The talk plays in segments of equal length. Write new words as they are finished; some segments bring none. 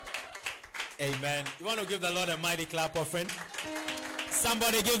Amen. You want to give the Lord a mighty clap offering?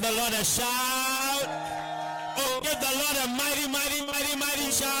 Somebody give the Lord a shout. Oh, give the Lord a mighty, mighty, mighty,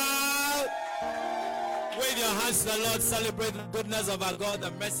 mighty shout. Wave your hands to the Lord. Celebrate the goodness of our God,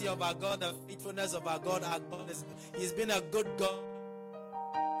 the mercy of our God, the faithfulness of our God. Our God He's been a good God.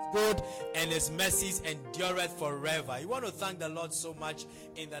 Good, and his mercies endureth forever. You want to thank the Lord so much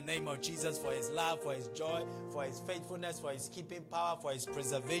in the name of Jesus for his love, for his joy, for his faithfulness, for his keeping power, for his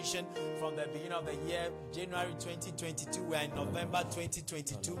preservation from the beginning of the year, January 2022. We're in November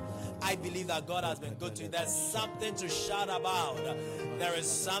 2022. I believe that God has been good to you. There's something to shout about. There is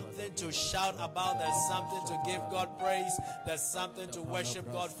something to shout about. There's something to give God praise. There's something to worship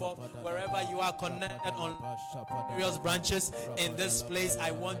God for. Wherever you are connected on various branches in this place,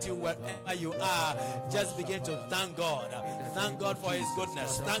 I want you, wherever you are, just begin to thank God. Thank God for his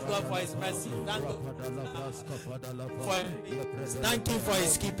goodness. Thank God for his mercy. Thank him for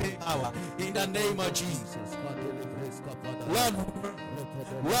his keeping power. In the name of Jesus. Lord,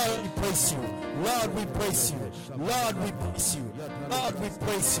 we praise you. Lord, we praise you. Lord, we praise you. Lord, we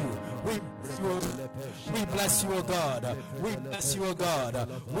praise you. We bless you, O God. We bless you, O God.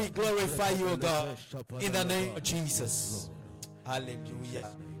 We glorify you, O God. In the name of Jesus. Hallelujah.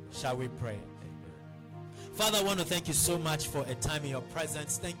 Shall we pray? Father, I want to thank you so much for a time in your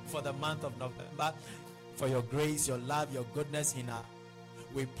presence. Thank you for the month of November, for your grace, your love, your goodness in our.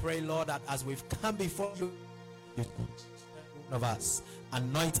 We pray, Lord, that as we've come before you, each one of us,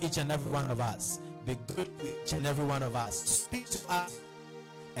 anoint each and every one of us, be good with each and every one of us, speak to us,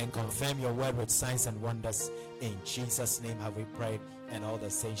 and confirm your word with signs and wonders. In Jesus' name have we prayed, and all the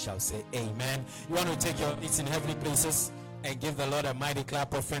saints shall say amen. You want to take your seats in heavenly places and give the Lord a mighty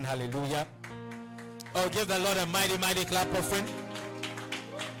clap offering. Hallelujah. Oh, give the Lord a mighty, mighty clap offering.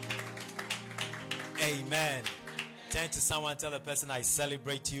 Amen. Turn to someone, tell the person, I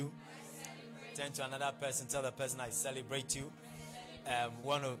celebrate you. Turn to another person, tell the person, I celebrate you. We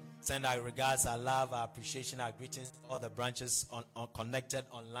want to send our regards, our love, our appreciation, our greetings to all the branches on connected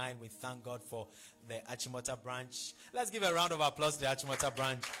online. We thank God for the Achimota branch. Let's give a round of applause to the Achimota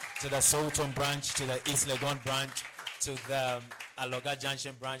branch, to the Soweto branch, to the East Legon branch, to the Aloga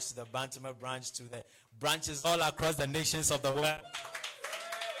Junction branch, to the Bantamere branch, to the branches all across the nations of the world.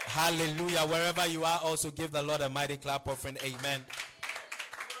 Hallelujah. Wherever you are, also give the Lord a mighty clap offering. Amen.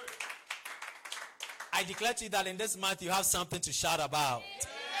 I declare to you that in this month you have something to shout about.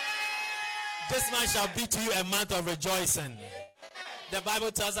 This month shall be to you a month of rejoicing. The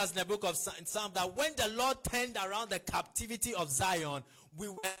Bible tells us in the book of Psalms that when the Lord turned around the captivity of Zion, we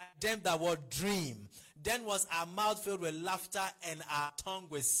were them that were dream. Then was our mouth filled with laughter and our tongue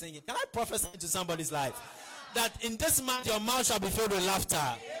with singing. Can I prophesy to somebody's life? That in this month your mouth shall be filled with laughter.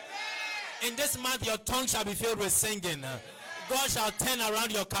 In this month your tongue shall be filled with singing. God shall turn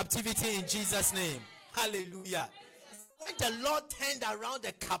around your captivity in Jesus' name. Hallelujah. When the Lord turned around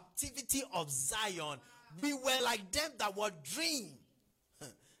the captivity of Zion, we were like them that were dream.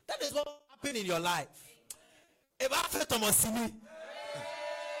 That is what happened in your life. If I felt Tomosini,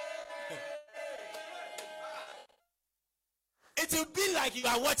 it will be like you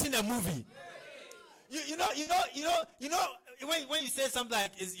are watching a movie. You know. When you say something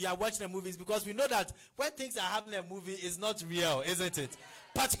like you are watching a movie, it's because we know that when things are happening in a movie, it's not real, isn't it?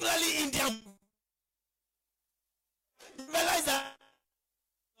 Particularly Indian. You realize that.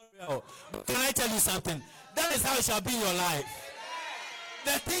 Oh, can I tell you something? That is how it shall be in your life.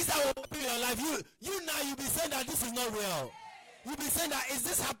 The things that will be in your life, you now you'll be saying that this is not real. You'll be saying that, is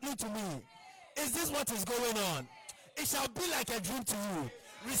this happening to me? Is this what is going on? It shall be like a dream to you.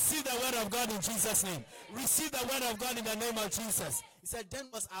 Receive the word of God in Jesus' name. Receive the word of God in the name of Jesus. He said, then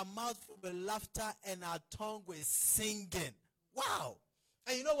was our mouth filled with laughter and our tongue with singing. Wow.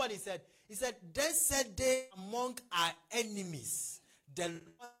 And you know what he said? He said, then said they among our enemies, the Lord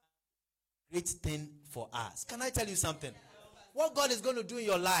great thing for us. Can I tell you something? What God is going to do in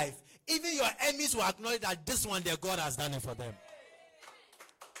your life, even your enemies will acknowledge that this one, their God has done it for them.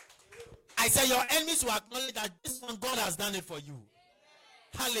 I said your enemies will acknowledge that this one, God has done it for you.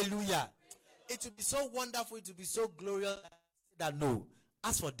 Hallelujah. It will be so wonderful, it will be so glorious that no,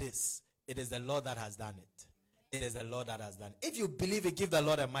 as for this, it is the Lord that has done it. It is the Lord that has done it. If you believe it, give the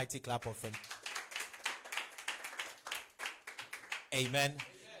Lord a mighty clap of him. Amen.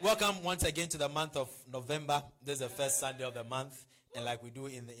 Welcome once again to the month of November. This is the first Sunday of the month. And like we do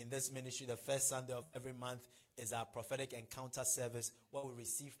in this ministry, the first Sunday of every month is our prophetic encounter service where we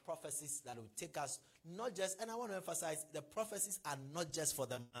receive prophecies that will take us not just, and I want to emphasize, the prophecies are not just for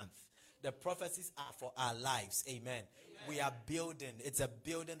the month. The prophecies are for our lives. Amen. We are building. It's a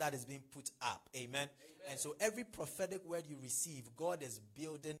building that is being put up. Amen. And so every prophetic word you receive, God is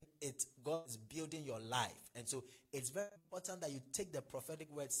building it. God is building your life. And so it's very important that you take the prophetic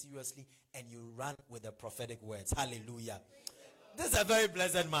word seriously and you run with the prophetic words. Hallelujah. This is a very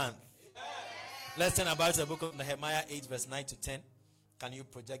blessed month. Let's turn about the book of Nehemiah 8 verse 9 to 10. Can you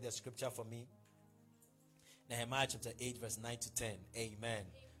project the scripture for me? Nehemiah chapter 8 verse 9 to 10. Amen.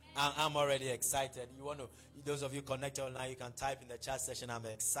 I'm already excited. You want to, those of you connected online, you can type in the chat section, I'm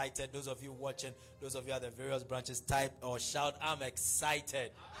excited. Those of you watching, those of you at the various branches, type or shout, I'm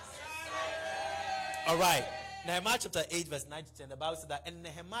excited. All right. Nehemiah chapter 8 verse 9 to 10. The Bible says that, and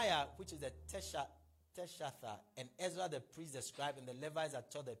Nehemiah, which is the Teshatha, and Ezra the priest, the scribe, and the Levites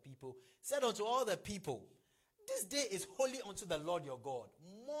that taught the people, said unto all the people, this day is holy unto the Lord your God.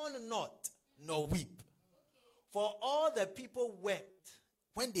 Mourn not, nor weep. For all the people wept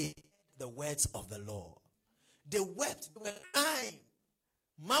when they heard the words of the Lord. They wept, they were crying.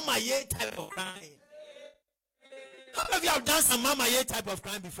 Mama ye type of crying. How many of you have done some mama ye type of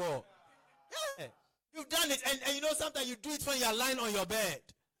crying before? Yeah. You've done it, and you know sometimes you do it when you're lying on your bed.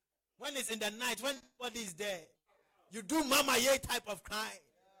 When it's in the night, when nobody is there. You do mama ye type of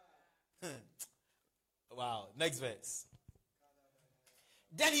crying. Wow. Next verse.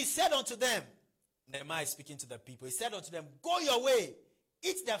 Then he said unto them, Nehemiah is speaking to the people. He said unto them, go your way,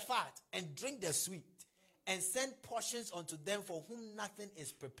 eat the fat, and drink the sweet, and send portions unto them for whom nothing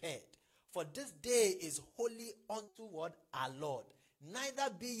is prepared. For this day is holy unto what? Our Lord.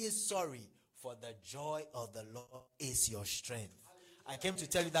 Neither be ye sorry, for the joy of the Lord is your strength. I came to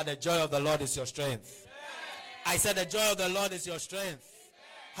tell you that the joy of the Lord is your strength. I said the joy of the Lord is your strength.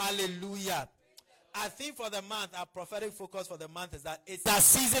 Hallelujah. I think for the month, our prophetic focus for the month is that it's a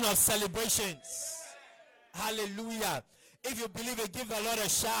season of celebrations. Hallelujah. If you believe it, give the Lord a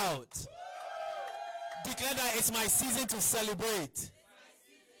shout. Declare that it's my season to celebrate.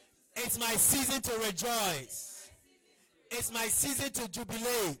 It's my season to rejoice. It's my season to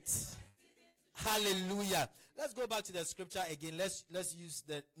jubilate. Hallelujah. Let's go back to the scripture again. Let's use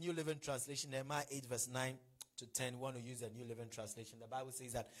the New Living Translation, Nehemiah 8 verse 9 to 10. We want to use the New Living Translation. The Bible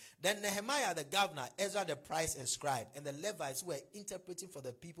says that, then Nehemiah the governor, Ezra the priest and scribe, and the Levites who were interpreting for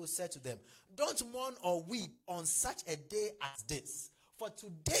the people said to them, don't mourn or weep on such a day as this. For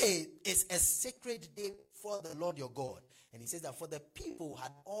today is a sacred day for the Lord your God. And he says that for the people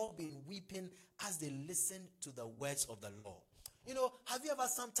had all been weeping as they listened to the words of the Lord. You know, have you ever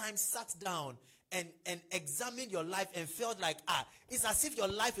sometimes sat down and examined your life and felt like, it's as if your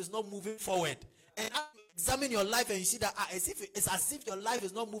life is not moving forward? And as you examine your life and you see that it's as if your life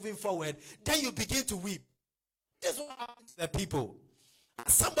is not moving forward, then you begin to weep. This is what happens to the people.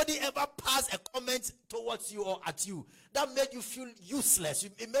 Has somebody ever passed a comment towards you or at you that made you feel useless?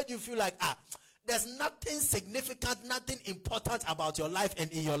 It made you feel like, there's nothing significant, nothing important about your life and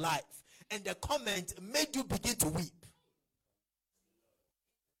in your life. And the comment made you begin to weep.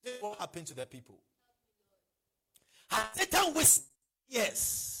 This is what happened to the people. Has Satan whispered?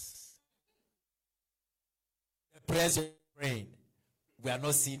 Yes. The prayers you're praying, we are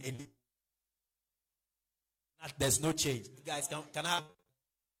not seeing any. There's no change. Guys, can I have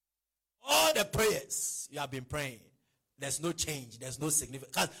all the prayers you have been praying? There's no change. There's no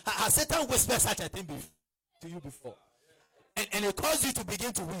significance. Has Satan whispered such a thing to you before? And it caused you to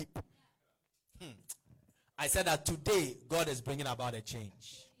begin to weep. I said that today God is bringing about a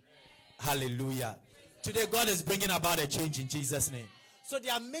change. Hallelujah. Today God is bringing about a change in Jesus' name. So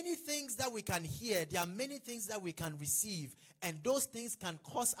there are many things that we can hear. There are many things that we can receive. And those things can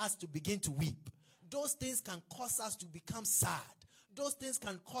cause us to begin to weep. Those things can cause us to become sad. Those things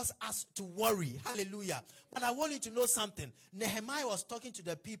can cause us to worry. Hallelujah. But I want you to know something. Nehemiah was talking to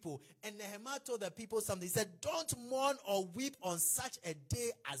the people, and Nehemiah told the people something. He said, don't mourn or weep on such a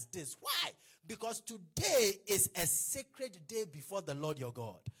day as this. Why? Because today is a sacred day before the Lord your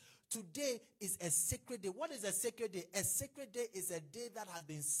God. Today is a sacred day. What is a sacred day? A sacred day is a day that has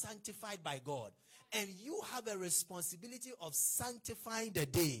been sanctified by God. And you have a responsibility of sanctifying the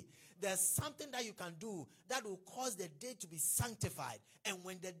day. There's something that you can do that will cause the day to be sanctified. And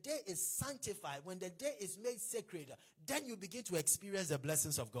when the day is sanctified, when the day is made sacred, then you begin to experience the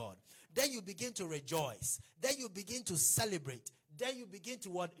blessings of God. Then you begin to rejoice. Then you begin to celebrate. Then you begin to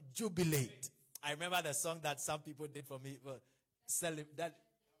what? Jubilate. I remember the song that some people did for me. Celebrate.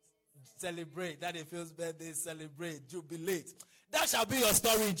 That it feels birthday. Celebrate. Jubilate. That shall be your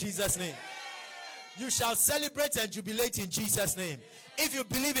story in Jesus' name. You shall celebrate and jubilate in Jesus' name. If you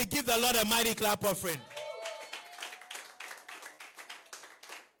believe it, give the Lord a mighty clap offering.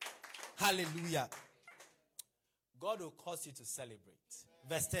 Hallelujah. God will cause you to celebrate.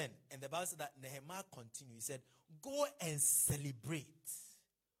 Verse 10. And the Bible said that Nehemiah continued. He said, go and celebrate.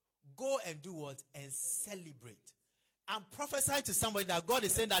 go and do what? And celebrate. I'm prophesying to somebody that God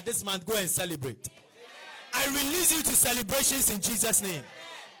is saying that this month, go and celebrate. I release you to celebrations in Jesus' name.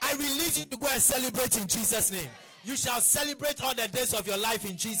 I release you to go and celebrate in Jesus' name. You shall celebrate all the days of your life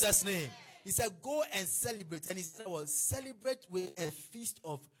in Jesus' name. He said, go and celebrate. And he said, well, celebrate with a feast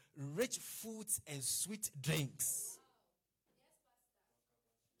of rich foods and sweet drinks.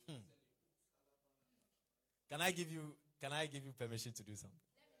 Can I give you permission to do something?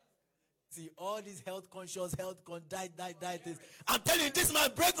 See, all these health conscious, diet things. I'm telling you, this man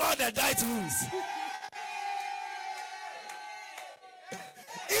break all the diet rules.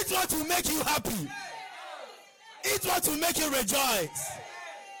 Eat what will make you happy. Eat what will make you rejoice.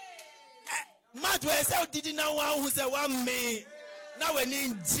 Matt, where say, did you know one who said, one me? Now we're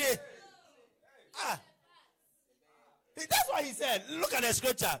in jail. That's what he said. Look at the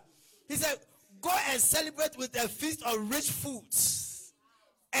scripture. He said, go and celebrate with a feast of rich foods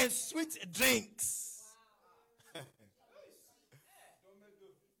and sweet drinks.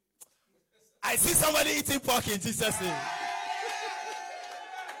 I see somebody eating pork in Jesus' name.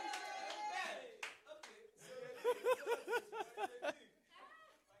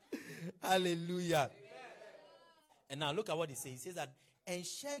 Hallelujah. And now look at what he says. He says that, and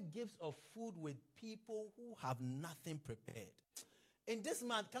share gifts of food with people who have nothing prepared. In this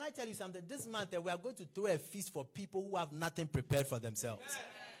month, can I tell you something? This month, we are going to throw a feast for people who have nothing prepared for themselves.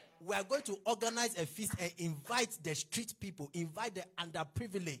 We are going to organize a feast and invite the street people, invite the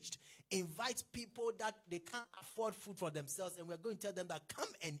underprivileged, invite people that they can't afford food for themselves, and we're going to tell them that come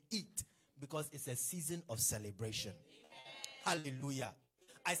and eat because it's a season of celebration. Hallelujah.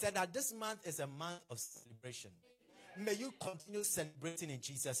 I said that this month is a month of celebration. May you continue celebrating in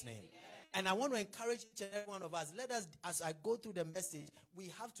Jesus' name. And I want to encourage each and every one of us. Let us, as I go through the message,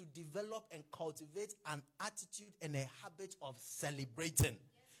 we have to develop and cultivate an attitude and a habit of celebrating.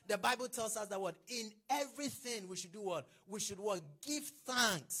 The Bible tells us that what? In everything we should do what? We should what? Give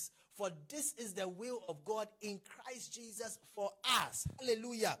thanks. For this is the will of God in Christ Jesus for us.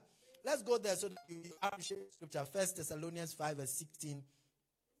 Hallelujah. Let's go there so that you appreciate scripture. 1 Thessalonians 5 verse 16.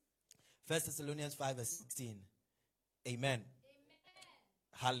 1 Thessalonians 5 verse 16. Amen.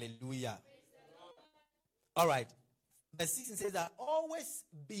 Hallelujah. All right. Verse 16 says that always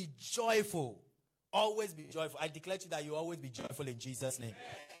be joyful. Always be joyful. I declare to you that you always be joyful in Jesus' name.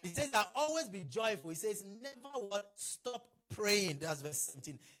 He says that always be joyful. He says never what? Stop praying. That's verse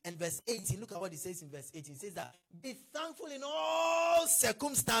 17. And verse 18. Look at what he says in verse 18. He says that be thankful in all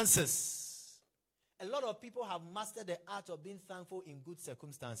circumstances. A lot of people have mastered the art of being thankful in good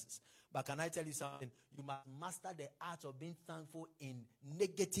circumstances. But can I tell you something? You must master the art of being thankful in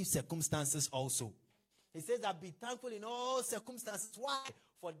negative circumstances also. He says that be thankful in all circumstances. Why?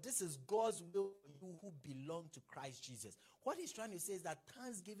 For this is God's will for you who belong to Christ Jesus. What he's trying to say is that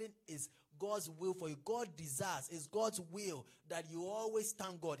thanksgiving is God's will for you. God desires, it's God's will that you always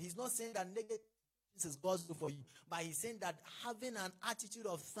thank God. He's not saying that negative is God's will for you, but he's saying that having an attitude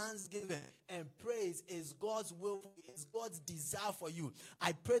of thanksgiving and praise is God's will, is God's desire for you.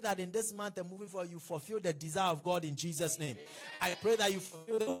 I pray that in this month and moving forward, you fulfill the desire of God in Jesus' name. I pray that you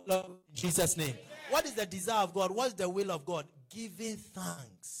fulfill the will of God in Jesus' name. What is the desire of God? What is the will of God? Giving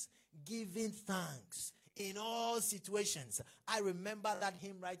thanks. Giving thanks in all situations. I remember that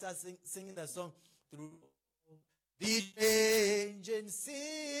hymn writer singing the song through the changing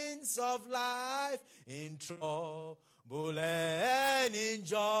scenes of life, in trouble and in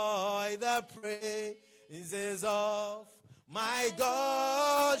joy, the praises of my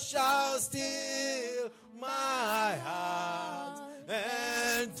God shall still my heart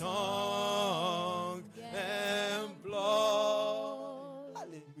and tongue employ.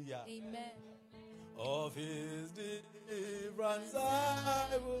 Hallelujah. Amen. Of his deliverance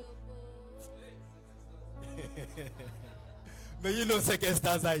I will. May you know second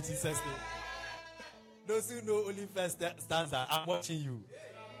stanza in Jesus' name. Those who know only first stanza, I'm watching you.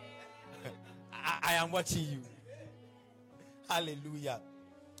 I am watching you. Hallelujah.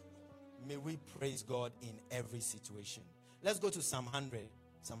 May we praise God in every situation. Let's go to Psalm 100.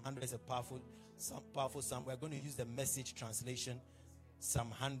 Psalm 100 is a powerful psalm. We're going to use the Message translation. Psalm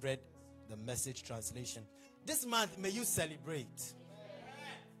 100, the Message translation. This month, may you celebrate.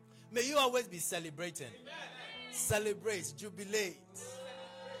 May you always be celebrating. Celebrate, jubilate.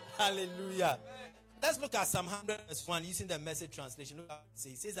 Hallelujah. Let's look at Psalm 100 verse 1 using the Message translation. Look at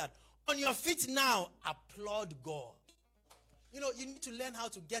it says that on your feet now, applaud God. You know, you need to learn how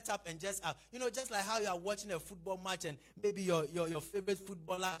to get up and just, just like how you are watching a football match and maybe your favorite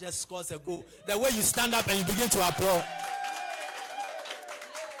footballer just scores a goal. The way you stand up and you begin to applaud.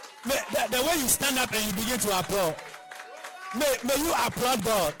 The way you stand up and you begin to applaud. May you applaud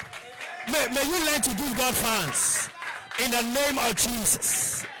God. May you learn to give God thanks in the name of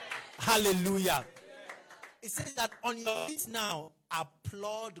Jesus. Hallelujah. It says that on your feet now,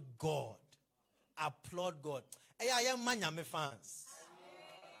 applaud God. Applaud God. I am Manyame fans.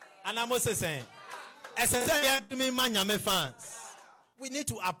 And I'm also saying, fans. We need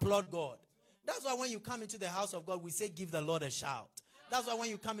to applaud God. That's why when you come into the house of God, we say, give the Lord a shout. That's why when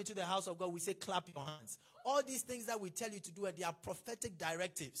you come into the house of God, we say, clap your hands. All these things that we tell you to do, they are prophetic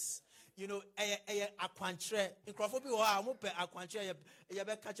directives. You know, akwantre. In Crawford, akwantre.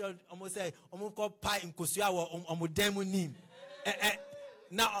 Catch almost say, call pie in Kosuawa, demonim.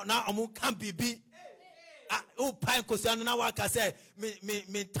 Now, can't be. Oh, pie Kosuano. Now, I can say,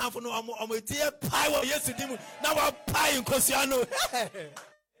 me, time for no, dear pie. Yes, now I'm pie in Kosuano.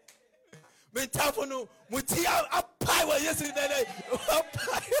 Me, time for no, Mutia, a pie. Yesterday,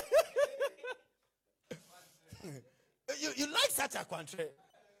 you like such a country,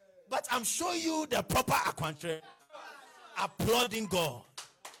 but I'm showing you the proper country. Applauding God,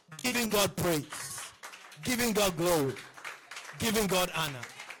 giving God praise, giving God glory, giving God honor.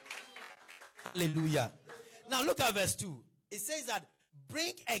 Hallelujah. Now look at verse 2. It says that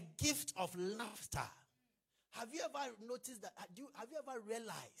bring a gift of laughter. Have you ever noticed that? Have you ever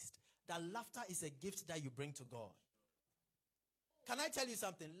realized that laughter is a gift that you bring to God? Can I tell you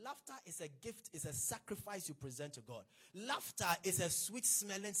something? Laughter is a gift, is a sacrifice you present to God. Laughter is a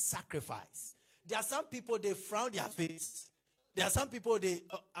sweet-smelling sacrifice. There are some people, they frown their face. There are some people, they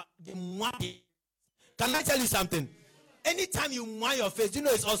want it. Can I tell you something? Anytime you want your face, you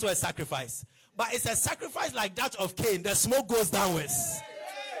know it's also a sacrifice. But it's a sacrifice like that of Cain. The smoke goes downwards.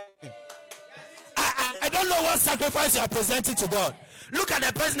 I don't know what sacrifice you are presenting to God. Look at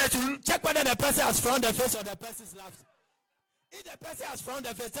the person that you check whether the person has frowned their face or the person's laughing. If the person has frowned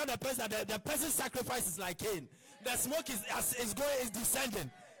their face, tell the person that the person's sacrifice is like Cain. The smoke is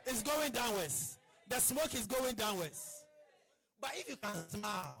descending. It's going downwards. The smoke is going downwards. But if you can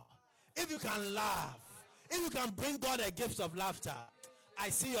smile, if you can laugh, if you can bring God a gift of laughter, I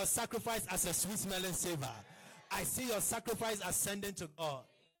see your sacrifice as a sweet-smelling savor. I see your sacrifice ascending to God.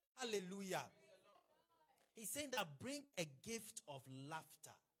 Hallelujah. He's saying that bring a gift of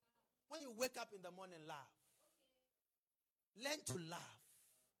laughter. When you wake up in the morning, laugh. Learn to laugh.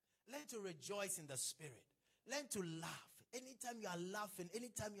 Learn to rejoice in the spirit. Learn to laugh. Anytime you are laughing,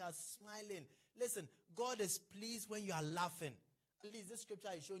 anytime you are smiling. Listen, God is pleased when you are laughing. At least this scripture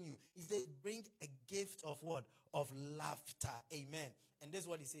is showing you. He says, bring a gift of what? Of laughter. Amen. And this is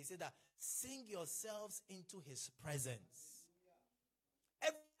what he says. He said that sing yourselves into his presence.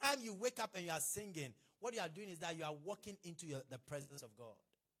 Every time you wake up and you are singing, what you are doing is that you are walking into the presence of God.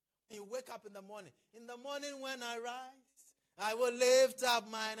 When you wake up in the morning when I rise, I will lift up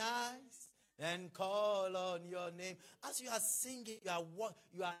mine eyes and call on your name. As you are singing,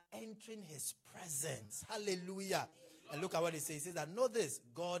 you are entering his presence. Hallelujah. And look at what he says. He says that know this,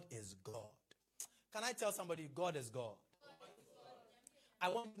 God is God. Can I tell somebody God is God? I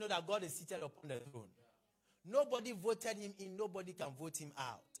want you to know that God is seated upon the throne. Nobody voted him in. Nobody can vote him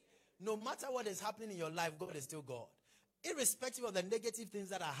out. No matter what is happening in your life, God is still God. Irrespective of the negative things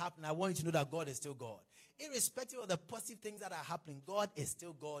that are happening, I want you to know that God is still God. Irrespective of the positive things that are happening, God is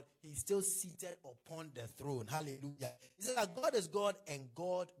still God. He's still seated upon the throne. Hallelujah. He said that God is God and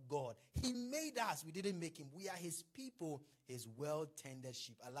God. He made us. We didn't make him. We are his people, his well-tended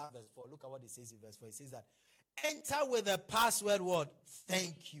sheep. I love verse 4. Look at what it says in verse 4. It says that enter with the password word,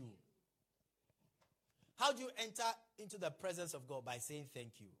 thank you. How do you enter into the presence of God? By saying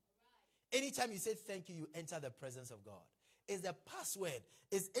thank you. Anytime you say thank you, you enter the presence of God. It's the password.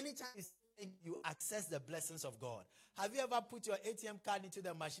 It's anytime you say thank you, you access the blessings of God. Have you ever put your ATM card into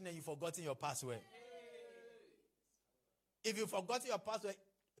the machine and you've forgotten your password? If you've forgotten your password,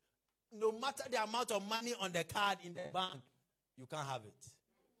 no matter the amount of money on the card in the bank, you can't have it.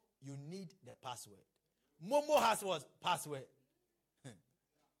 You need the password. Momo has what? Password.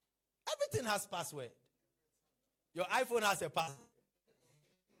 Everything has password. Your iPhone has a password.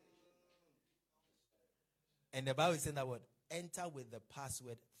 And the Bible is saying that word, enter with the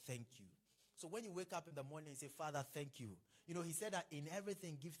password, thank you. So when you wake up in the morning, you say, Father, thank you. You know, he said that in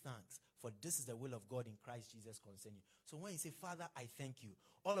everything give thanks, for this is the will of God in Christ Jesus concerning you. So when you say, Father, I thank you,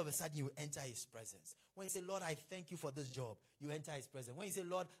 all of a sudden you enter his presence. When you say, Lord, I thank you for this job, you enter his presence. When you say,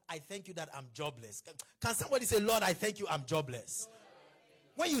 Lord, I thank you that I'm jobless. Can somebody say, Lord, I thank you, I'm jobless?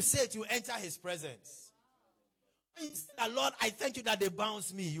 When you say it, you enter his presence. When you say, Lord, I thank you that they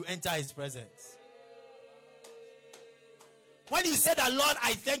bounce me, you enter his presence. When you say that, Lord,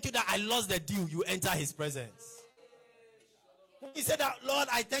 I thank you that I lost the deal, you enter his presence. When you say that, Lord,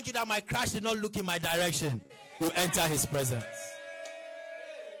 I thank you that my crash did not look in my direction, you enter his presence.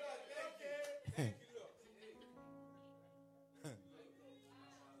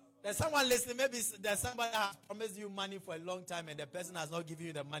 There's someone listening. Maybe there's somebody that has promised you money for a long time and the person has not given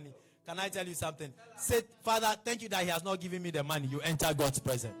you the money. Can I tell you something? Say, Father, thank you that he has not given me the money. You enter God's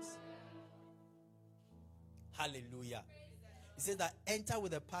presence. Hallelujah. He says that enter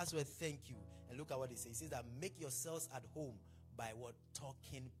with the password, thank you. And look at what he says. He says that make yourselves at home by what?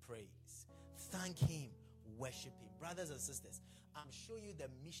 Talking praise. Thank him. Worship him. Brothers and sisters, I'm showing you the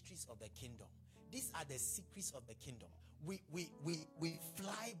mysteries of the kingdom. These are the secrets of the kingdom. We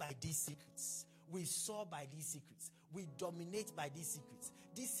fly by these secrets. We soar by these secrets. We dominate by these secrets.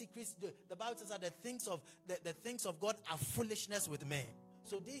 These secrets, the Bible says that the things of God are foolishness with men.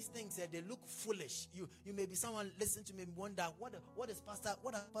 So these things, they look foolish. You may be someone listening to me and wonder, what does Pastor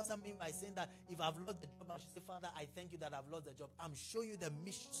mean by saying that if I've lost the job, I should say, Father, I thank you that I've lost the job. I'm showing you the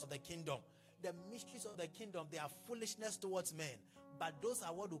mysteries of the kingdom. The mysteries of the kingdom, they are foolishness towards men. But those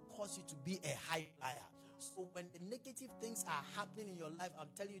are what will cause you to be a high flyer. So when the negative things are happening in your life, I'm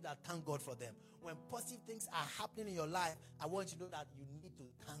telling you that thank God for them. When positive things are happening in your life, I want you to know that you need to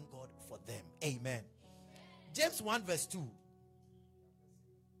thank God for them. Amen. James 1 verse 2.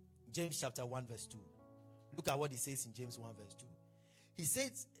 James chapter 1 verse 2. Look at what he says in James 1 verse 2. He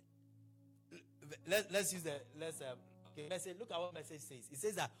says, let's say, look at what message says. It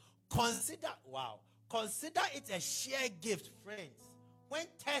says that consider it a sheer gift, friends, when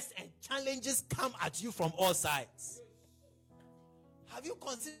tests and challenges come at you from all sides. Have you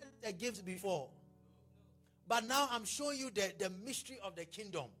considered a gift before? But now I'm showing you the mystery of the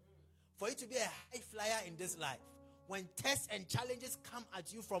kingdom. For you to be a high flyer in this life. When tests and challenges come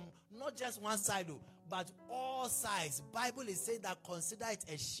at you from not just one side, but all sides. Bible is saying that consider it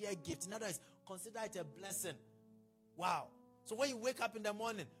a sheer gift. In other words, consider it a blessing. Wow. So when you wake up in the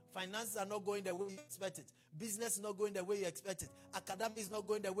morning, finances are not going the way you expect it. Business is not going the way you expect it. Academics is not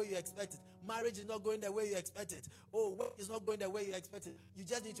going the way you expect it. Marriage is not going the way you expect it. Oh, work is not going the way you expect it. You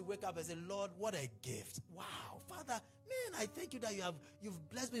just need to wake up and say, Lord, what a gift. Wow. Father, man, I thank you that you've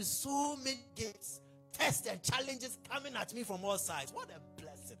blessed me with so many gifts. Tests and challenges coming at me from all sides. What a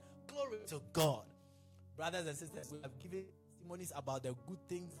blessing. Glory to God. Brothers and sisters, we have given testimonies about the good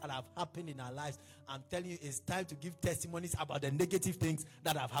things that have happened in our lives. I'm telling you, it's time to give testimonies about the negative things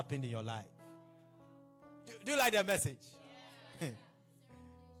that have happened in your life. Do you like the message? Am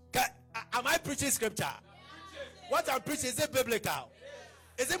I preaching scripture? What I'm preaching, is it biblical?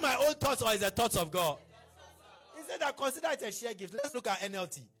 Is it my own thoughts or is it thoughts of God? He said that consider it a sheer gift. Let's look at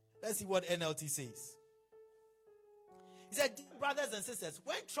NLT. Let's see what NLT says. He said, dear brothers and sisters,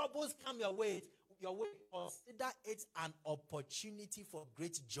 when troubles come your way, consider it an opportunity for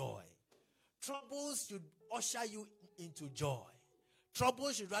great joy. Troubles should usher you into joy.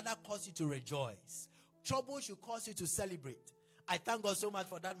 Troubles should rather cause you to rejoice. Trouble should cause you to celebrate. I thank God so much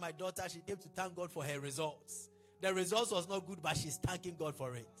for that. My daughter, she came to thank God for her results. The results was not good, but she's thanking God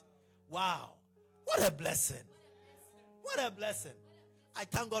for it. Wow. What a blessing. What a blessing. I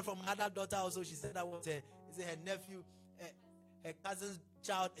thank God for my other daughter also. She said that was her nephew, her cousin's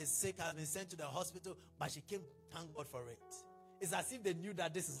child is sick, has been sent to the hospital, but she came to thank God for it. It's as if they knew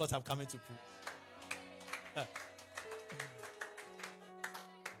that this is what I'm coming to prove.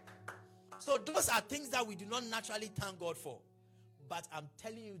 So those are things that we do not naturally thank God for. But I'm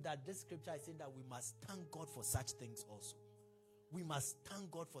telling you that this scripture is saying that we must thank God for such things also. We must thank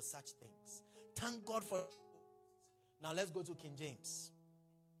God for such things. Thank God for... Now let's go to King James.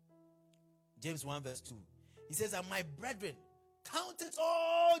 James 1 verse 2. He says that my brethren, count it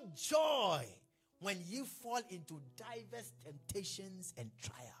all joy when you fall into diverse temptations and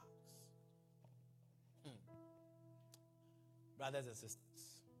trials. Brothers and sisters,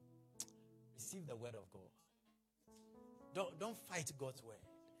 receive the word of God. Don't fight God's word.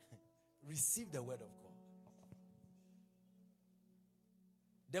 Receive the word of God.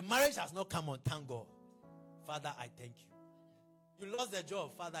 The marriage has not come on, thank God. Father, I thank you. You lost the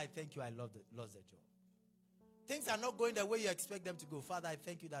job. Father, I thank you. I lost the job. Things are not going the way you expect them to go. Father, I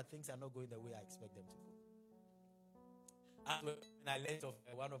thank you that things are not going the way I expect them to go. And I learned of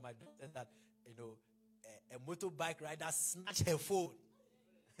one of my daughters that, a motorbike rider snatched her phone.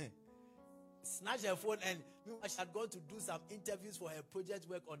 Snatched her phone, and she had gone to do some interviews for her project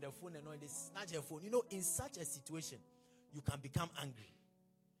work on the phone and all. And they snatched her phone. In such a situation, you can become angry.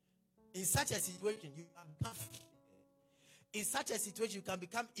 In such a situation, you can become... In such a situation, you can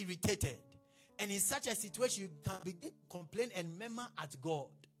become irritated. And in such a situation, you can begin to complain and murmur at God.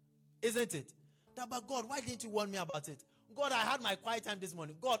 Isn't it? That, but God, why didn't you warn me about it? God, I had my quiet time this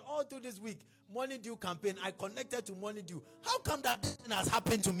morning. God, all through this week, Morning Dew campaign, I connected to Morning Dew. How come that this thing has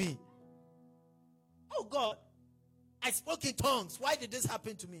happened to me? Oh God, I spoke in tongues. Why did this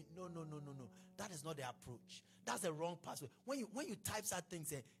happen to me? No. That is not the approach. That's the wrong password. When you type certain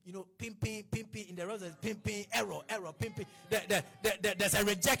things, pin, in the rows, pin, error, pin. There's a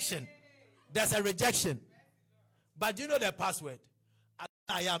rejection. There's a rejection. But do you know the password?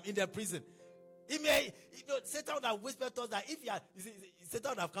 I am in the prison. Satan would have whispered to us that if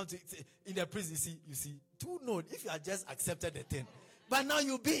Satan would have come to in the prison. You see, too known. If you had just accepted the thing, but now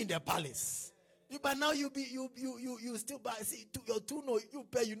you'll be in the palace. But now you still see you're too known.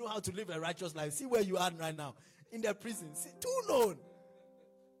 You know how to live a righteous life. See where you are right now in the prison. See, too known.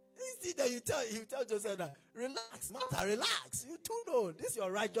 You see that you tell Joseph that relax, master, relax. You too known. This is your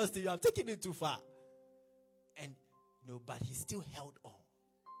righteous thing. You have taken it too far. And but he still held on.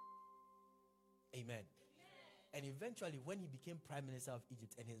 Amen. And eventually, when he became prime minister of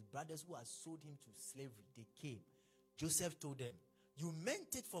Egypt, and his brothers who had sold him to slavery, they came. Joseph told them, "You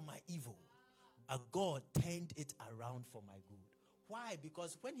meant it for my evil, but God turned it around for my good." Why?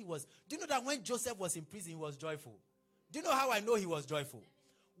 Because when do you know that when Joseph was in prison, he was joyful? Do you know how I know he was joyful?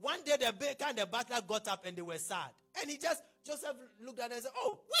 One day the baker and the butler got up and they were sad. And Joseph looked at them and said,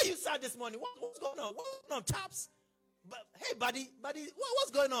 "Oh, why are you sad this morning? What's going on? What's going on, chaps? But hey, buddy,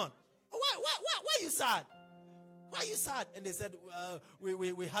 what's going on? Why are you sad? Why are you sad?" And they said,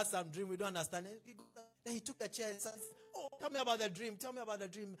 we had some dream. We don't understand it. Then he took a chair and said, "Oh, tell me about the dream. Tell me about the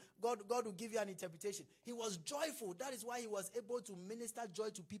dream. God will give you an interpretation." He was joyful. That is why he was able to minister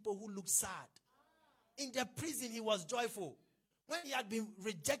joy to people who looked sad. In the prison, he was joyful. When he had been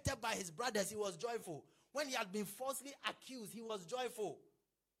rejected by his brothers, he was joyful. When he had been falsely accused, he was joyful.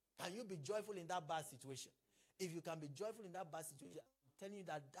 Can you be joyful in that bad situation? If you can be joyful in that bad situation, I'm telling you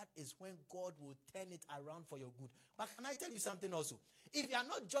that is when God will turn it around for your good. But can I tell you something also? If you are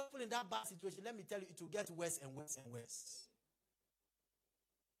not joyful in that bad situation, let me tell you, it will get worse and worse and worse.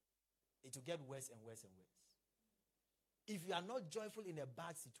 It will get worse and worse and worse. If you are not joyful in a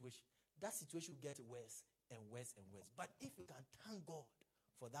bad situation, that situation will get worse and worse and worse. But if you can thank God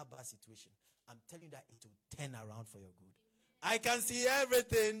for that bad situation, I'm telling you that it will turn around for your good. I can see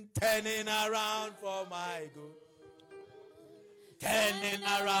everything turning around for my good. Turning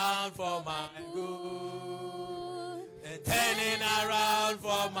around for my good. Turning around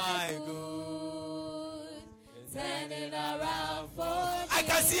for my good. Turning around for my good. I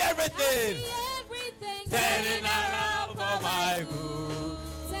can see everything. Turning around for my good.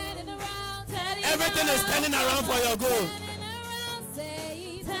 Everything is turning around for your good.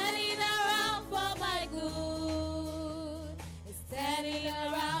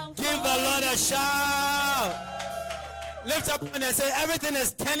 Give the Lord a shout. Lift up and say, everything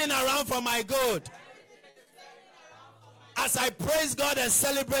is turning around for my good. As I praise God and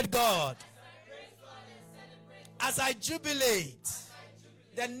celebrate God, as I jubilate,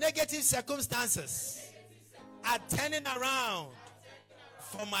 the negative circumstances are turning around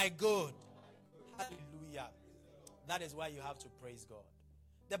for my good. Hallelujah. That is why you have to praise God.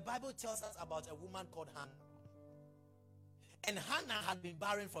 The Bible tells us about a woman called Hannah. And Hannah had been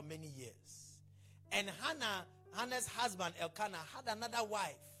barren for many years. And Hannah's husband Elkanah had another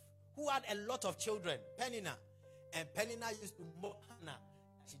wife who had a lot of children, Peninnah. And Peninnah used to mock Hannah.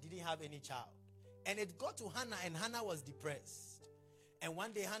 She didn't have any child. And it got to Hannah, and Hannah was depressed. And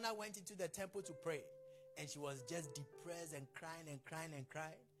one day Hannah went into the temple to pray. And she was just depressed and crying and crying and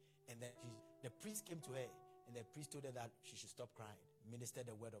crying. And then the priest came to her. And the priest told her that she should stop crying. Ministered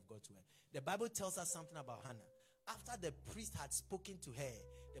the word of God to her. The Bible tells us something about Hannah. After the priest had spoken to her,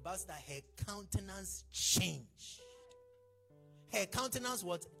 the Bible said that her countenance changed. Her countenance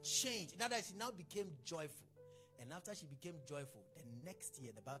was changed. In other words, she now became joyful. And after she became joyful, the next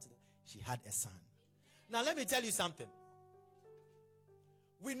year, the Bible said she had a son. Now let me tell you something.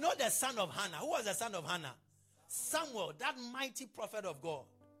 We know the son of Hannah. Who was the son of Hannah? Samuel, that mighty prophet of God.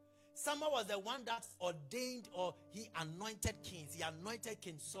 Samuel was the one that ordained, or he anointed kings. He anointed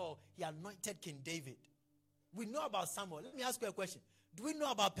King Saul. He anointed King David. We know about Samuel. Let me ask you a question. Do we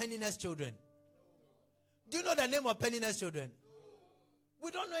know about Peninnah's children? Do you know the name of Peninnah's children?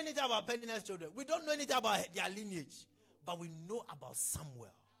 We don't know anything about Peninnah's children. We don't know anything about their lineage. But we know about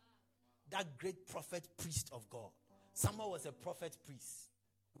Samuel, that great prophet priest of God. Samuel was a prophet priest.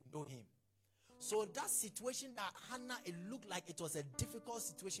 We know him. So that situation that Hannah, it looked like it was a difficult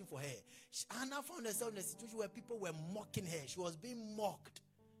situation for her. Hannah found herself in a situation where people were mocking her. She was being mocked.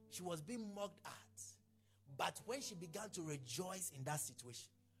 She was being mocked at. But when she began to rejoice in that situation,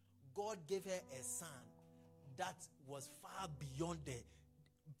 God gave her a son that was far beyond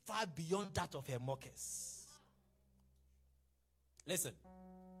that of her mockers. Listen,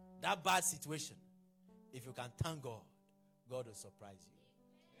 that bad situation, if you can thank God, God will surprise you.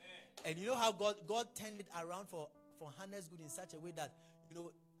 And you know how God turned it around for Hannah's good in such a way that,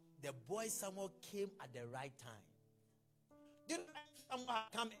 the boy Samuel came at the right time. Did Samuel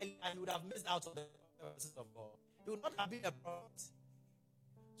have come early and he would have missed out on the purposes of God? He would not have been a prophet.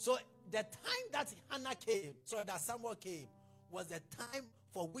 So the time that Hannah came, that Samuel came, was the time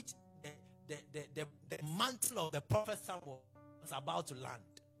for which the mantle of the prophet Samuel was about to land.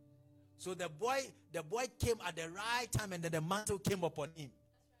 So the boy came at the right time, and then the mantle came upon him,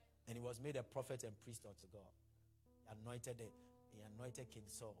 and he was made a prophet and priest unto God. He anointed King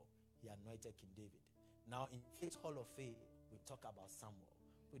Saul. He anointed King David. Now in Faith Hall of Fame, we talk about Samuel.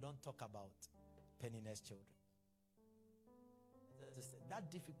 We don't talk about penniless children. That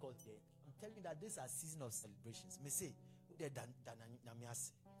difficult day, I'm telling you that these are season of celebrations. Me say,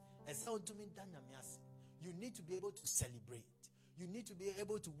 you need to be able to celebrate. You need to be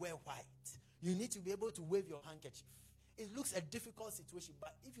able to wear white. You need to be able to wave your handkerchief. It looks a difficult situation,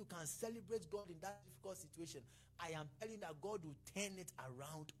 but if you can celebrate God in that difficult situation, I am telling you that God will turn it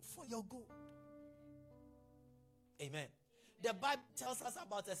around for your good. Amen. The Bible tells us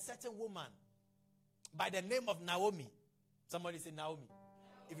about a certain woman by the name of Naomi. Somebody say Naomi.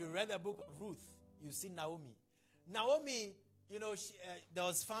 If you read the book of Ruth, you see Naomi. Naomi, there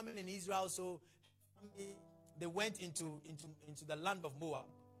was famine in Israel, so they went into the land of Moab.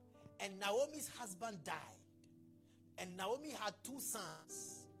 And Naomi's husband died. And Naomi had 2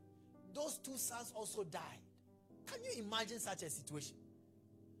 sons. Those 2 sons also died. Can you imagine such a situation?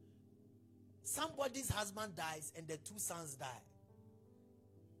 Somebody's husband dies and the 2 sons die.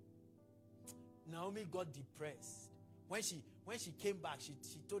 Naomi got depressed. When she came back, she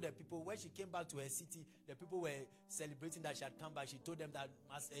told the people, when she came back to her city, the people were celebrating that she had come back. She told them that,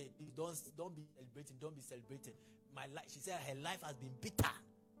 don't be celebrating, don't be celebrating. She said her life has been bitter,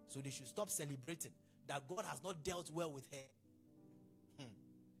 so they should stop celebrating, that God has not dealt well with her.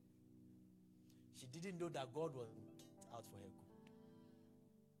 She didn't know that God was out for her good.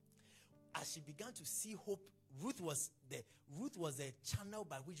 As she began to see hope, Ruth was the channel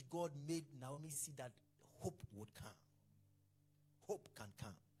by which God made Naomi see that hope would come. Hope can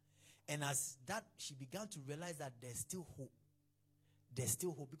come. And as that, she began to realize that there's still hope. There's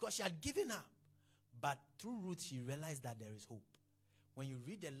still hope, because she had given up. But through Ruth, she realized that there is hope. When you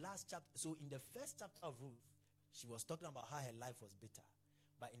read the last chapter, so in the first chapter of Ruth, she was talking about how her life was bitter.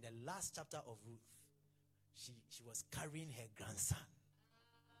 But in the last chapter of Ruth, she was carrying her grandson.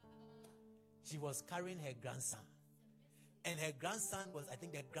 She was carrying her grandson. And her grandson was, I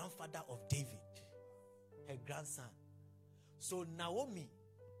think, the grandfather of David. Her grandson. So Naomi,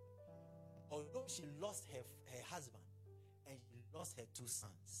 although she lost her husband and she lost her 2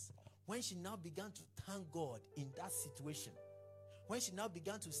 sons, when she now began to thank God in that situation, when she now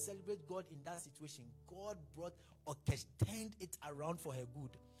began to celebrate God in that situation, God turned it around for her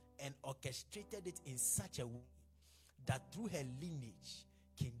good and orchestrated it in such a way that through her lineage,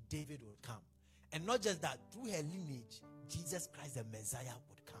 King David would come. And not just that, through her lineage, Jesus Christ the Messiah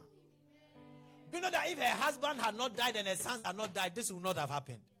would come. Do you know that if her husband had not died and her sons had not died, this would not have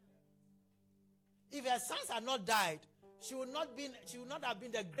happened? If her sons had not died, she would not have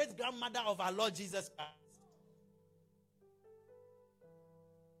been the great grandmother of our Lord Jesus Christ.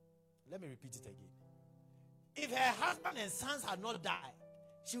 Let me repeat it again. If her husband and sons had not died,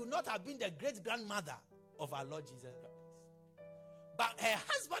 she would not have been the great grandmother of our Lord Jesus Christ. But her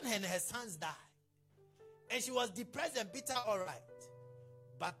husband and her sons died. And she was depressed and bitter, all right.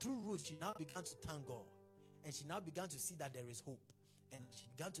 But through Ruth, she now began to thank God. And she now began to see that there is hope. And she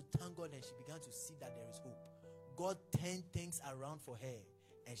began to thank God, and she began to see that there is hope. God turned things around for her.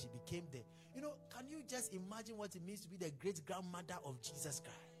 And she became can you just imagine what it means to be the great grandmother of Jesus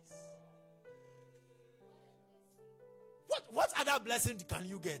Christ? What other blessing can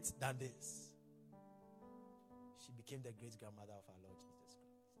you get than this? She became the great grandmother of our Lord Jesus Christ.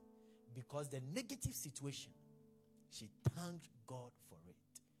 Because the negative situation, she thanked God for it.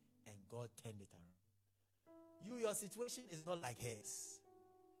 And God turned it around. Your situation is not like hers.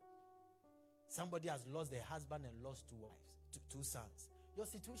 Somebody has lost their husband and lost 2 wives, 2 sons. Your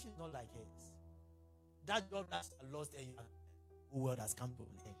situation is not like hers. That job that's lost, and the world has come to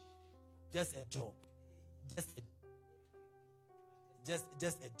an end. Just a job.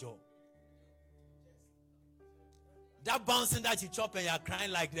 Just a job. That bouncing that you chop and you're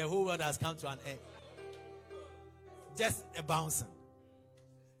crying like the whole world has come to an end. Just a bouncing.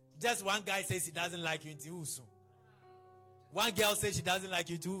 Just one guy says he doesn't like you too soon. One girl says she doesn't like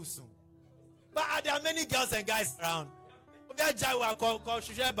you too soon. But there are many girls and guys around. And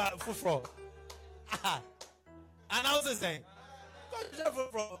I was saying,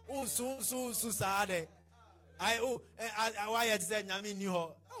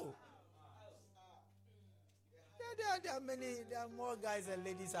 There are more guys and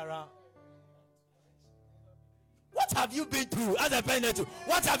ladies around. What have you been through as a parent?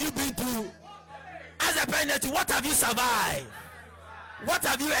 What have you been through as a parent? What have you survived? What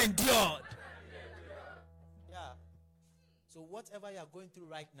have you endured? Yeah. So whatever you are going through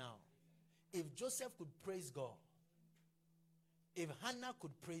right now, if Joseph could praise God, if Hannah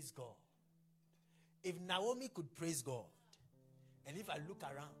could praise God, if Naomi could praise God, and if I look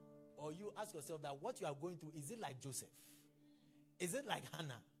around, or you ask yourself that what you are going through, is it like Joseph? Is it like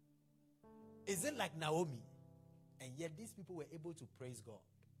Hannah? Is it like Naomi? And yet these people were able to praise God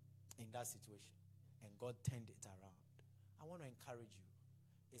in that situation. And God turned it around. I want to encourage you.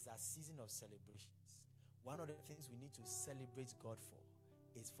 It's a season of celebrations. One of the things we need to celebrate God for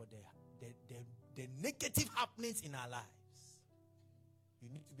is for the negative happenings in our lives. You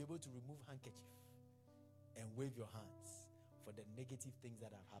need to be able to remove handkerchief and wave your hands for the negative things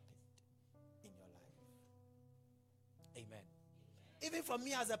that have happened in your life. Amen. Even for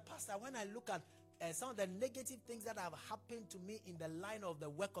me as a pastor, when I look at some of the negative things that have happened to me in the line of the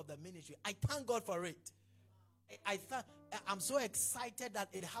work of the ministry, I thank God for it. I'm so excited that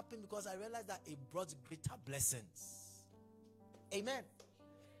it happened because I realized that it brought greater blessings. Amen.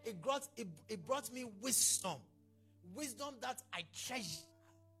 It brought me wisdom that I treasure.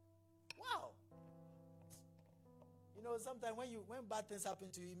 Wow. You know, sometimes when bad things happen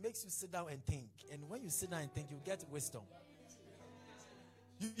to you, it makes you sit down and think. And when you sit down and think, you get wisdom.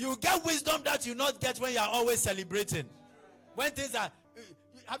 You get wisdom that you not get when you are always celebrating. When things are,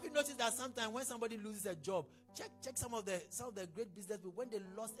 have you noticed that sometimes when somebody loses a job, check some of the great business people, when they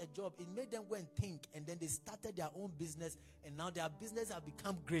lost a job, it made them go and think, and then they started their own business, and now their business have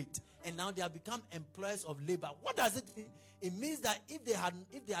become great, and now they have become employers of labor. What does it mean? It means that if they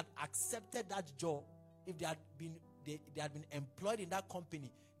had accepted that job, if they had been employed in that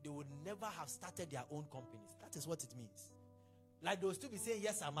company, they would never have started their own companies. That is what it means. Like they will still be saying,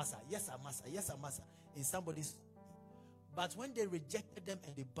 yes, Amasa, yes, Amasa, yes, Amasa, in somebody's. But when they rejected them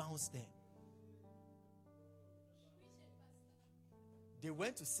and they bounced them, they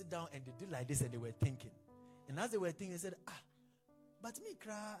went to sit down and they did like this and they were thinking. And as they were thinking, they said, but me,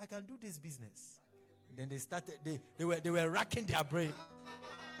 I can do this business. And then they started, they were racking their brain.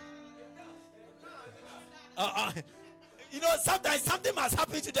 You know, sometimes something must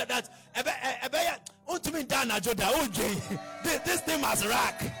happen to them that this thing must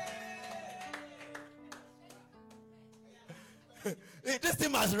rack. This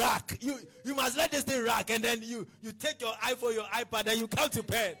thing must rack. You must let this thing rack, and then you take your iPhone, your iPad, and you come to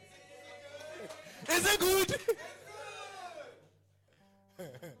bed. Is it good?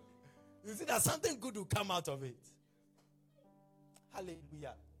 You see that something good will come out of it.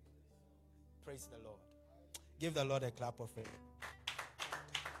 Hallelujah. Praise the Lord. Give the Lord a clap of faith.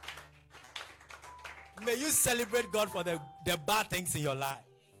 May you celebrate God for the bad things in your life.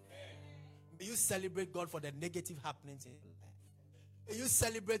 May you celebrate God for the negative happenings in your life. May you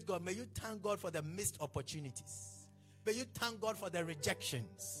celebrate God. May you thank God for the missed opportunities. May you thank God for the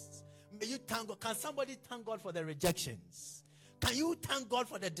rejections. May you thank God. Can somebody thank God for the rejections? Can you thank God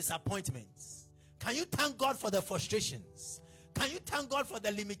for the disappointments? Can you thank God for the frustrations? Can you thank God for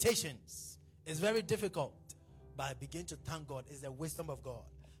the limitations? It's very difficult. But begin to thank God. It's the wisdom of God.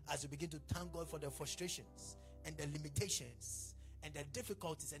 As you begin to thank God for the frustrations and the limitations and the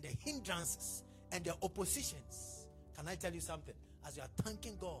difficulties and the hindrances and the oppositions. Can I tell you something? As you are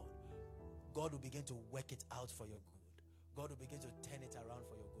thanking God, God will begin to work it out for your good. God will begin to turn it around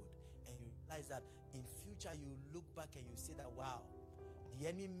for your good. And you realize that in future you look back and you say that, wow, the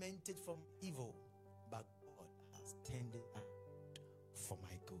enemy meant it from evil, but God has turned it out for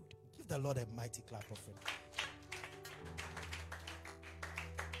my good. Give the Lord a mighty clap of him.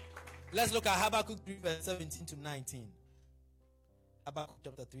 Let's look at Habakkuk 3 verse 17 to 19. Habakkuk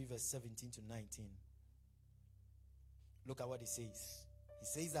chapter 3 verse 17 to 19. Look at what he says. He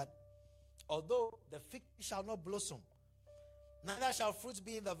says that although the fig tree shall not blossom, neither shall fruits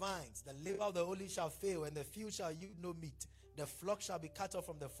be in the vines, the labor of the olive shall fail, and the field shall yield no meat. The flock shall be cut off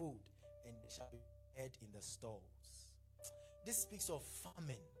from the fold, and they shall be fed in the stalls. This speaks of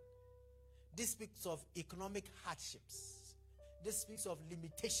famine. This speaks of economic hardships. This speaks of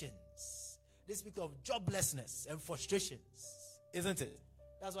limitations. This speaks of joblessness and frustrations. Isn't it?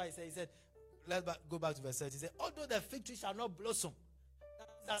 That's why he said, let's go back to verse 30. He said, although the fig tree shall not blossom,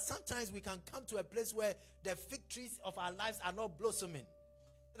 that sometimes we can come to a place where the fig trees of our lives are not blossoming.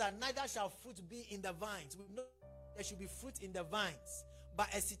 That neither shall fruit be in the vines. We know there should be fruit in the vines. But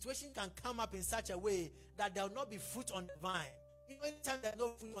a situation can come up in such a way that there will not be fruit on the vine. Anytime there's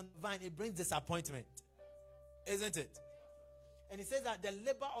no fruit on the vine, it brings disappointment. Isn't it? And he says that the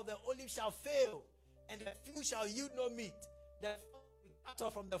labor of the olive shall fail, and the few shall yield no meat. The flock will be cut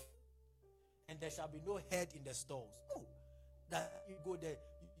off from the flock, and there shall be no head in the stalls. Oh, that you go there,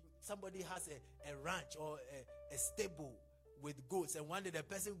 somebody has a ranch or a stable with goats, and one day the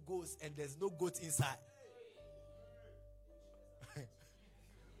person goes and there's no goat inside.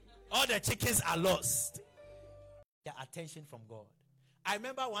 All the chickens are lost. The attention from God. I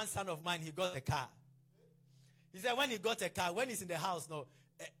remember one son of mine, he got a car. He said when he got a car, when he's in the house now,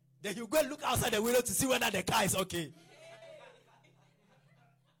 then you go and look outside the window to see whether the car is okay.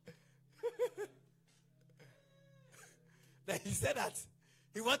 Then he said that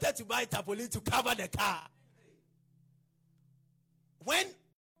he wanted to buy tarpaulin to cover the car. When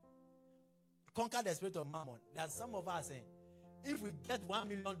conquer the spirit of mammon, there's some of us saying, if we get $1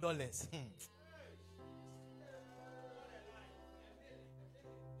 million,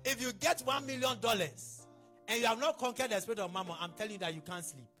 if you get $1 million and you have not conquered the spirit of mammon, I'm telling you that you can't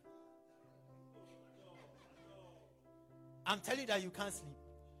sleep. I'm telling you that you can't sleep.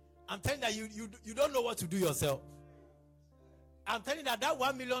 I'm telling you that you don't know what to do yourself. I'm telling you that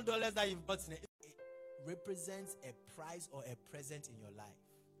 $1 million that you've got in it represents a prize or a present in your life.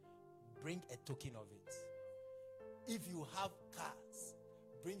 Bring a token of it. If you have cars,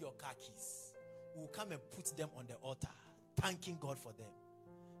 bring your car keys. We'll come and put them on the altar, thanking God for them.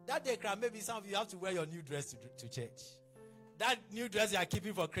 That day, maybe some of you have to wear your new dress to church. That new dress you are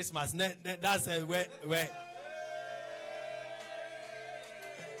keeping for Christmas, that's where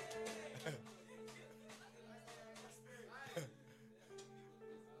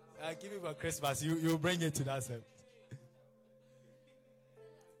I give it for Christmas. You bring it to that service.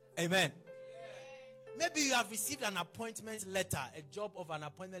 Amen. Maybe you have received an appointment letter, a job of an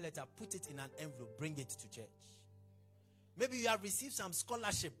appointment letter. Put it in an envelope. Bring it to church. Maybe you have received some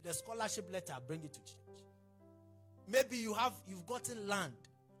scholarship. The scholarship letter. Bring it to church. Maybe you've gotten land.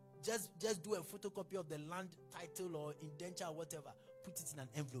 Just do a photocopy of the land title or indenture or whatever. Put it in an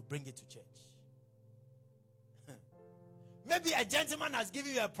envelope. Bring it to church. Maybe a gentleman has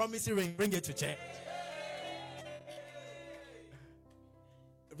given you a promissory ring. Bring it to church.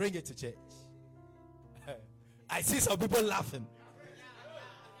 Bring it to church. I see some people laughing.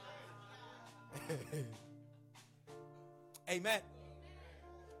 Amen.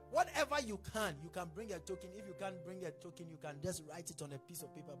 Whatever you can bring a token. If you can't bring a token, you can just write it on a piece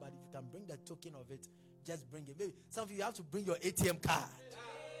of paper. But if you can bring the token of it, just bring it. Maybe some of you have to bring your ATM card.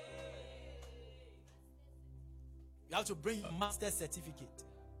 You have to bring your master's certificate.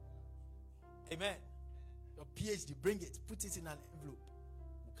 Amen. Your PhD, bring it. Put it in an envelope.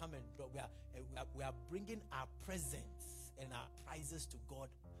 We'll come and drop. We are bringing our presents and our prizes to God,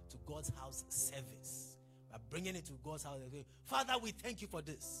 to God's house service. We are bringing it to God's house. Father, we thank you for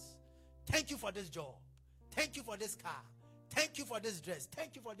this. Thank you for this job. Thank you for this car. Thank you for this dress.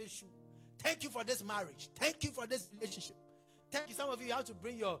 Thank you for this shoe. Thank you for this marriage. Thank you for this relationship. Thank you. Some of you have to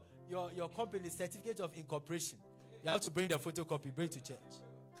bring your company's certificate of incorporation. You have to bring the photocopy, bring it to church.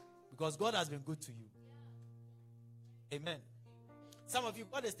 Because God has been good to you. Amen. Some of you,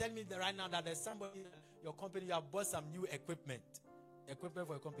 God is telling me that right now that there's somebody in your company, you have bought some new equipment for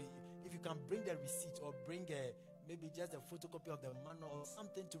your company. If you can bring the receipt or bring maybe just a photocopy of the manual or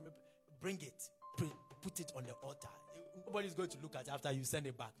something to bring it, put it on the altar. Nobody's going to look at it after you send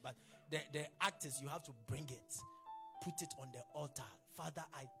it back. But the act is you have to bring it. Put it on the altar. Father,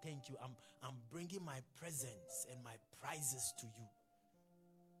 I thank you. I'm bringing my presents and my prizes to you.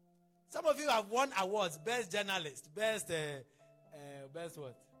 Some of you have won awards. Best journalist. Best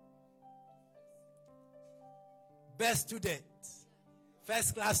what? Best student.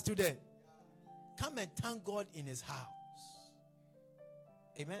 First class student. Come and thank God in his house.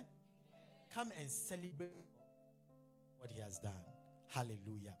 Amen. Come and celebrate what he has done.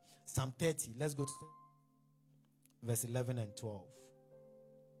 Hallelujah. Psalm 30. Let's go to verse 11 and 12.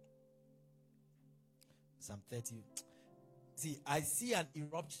 Psalm 30. See, I see an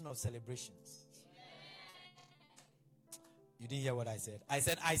eruption of celebrations. You didn't hear what I said. I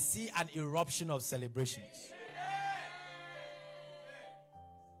said, I see an eruption of celebrations.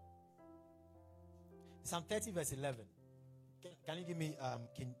 Psalm 30 verse 11. Can you give me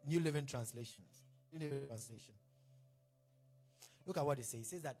New Living Translation? New Living Translation. Look at what it says. It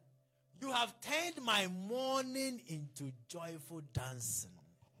says that you have turned my mourning into joyful dancing.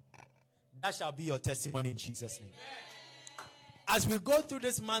 That shall be your testimony in Jesus' name. As we go through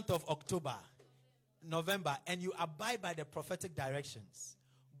this month of October, November, and you abide by the prophetic directions,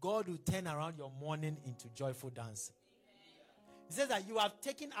 God will turn around your mourning into joyful dancing. He says that you have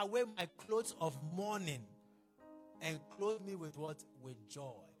taken away my clothes of mourning and clothed me with what? With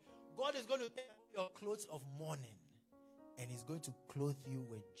joy. God is going to take your clothes of mourning and he's going to clothe you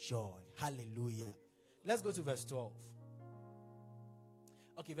with joy. Hallelujah. Let's go to verse 12.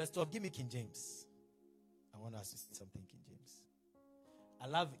 Okay, verse 12. Give me King James. I want us to see something, King James. I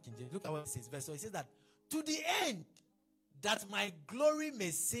love King James. Look at what it says. Verse 12. It says that, to the end that my glory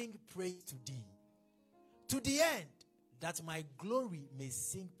may sing praise to thee. To the end that my glory may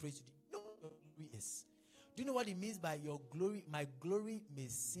sing praise to thee. You know what your glory is? Do you know what it means by your glory? My glory may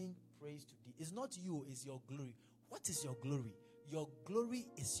sing praise to thee. It's not you, it's your glory. What is your glory? Your glory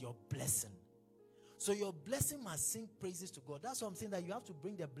is your blessing. So your blessing must sing praises to God. That's what I'm saying, that you have to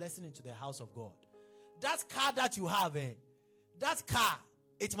bring the blessing into the house of God. That car that you have, that car,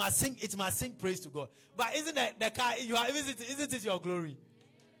 it must sing praise to God. But isn't the car you have, isn't it your glory?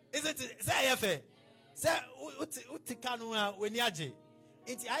 Isn't it? Say say utikanu when yaje.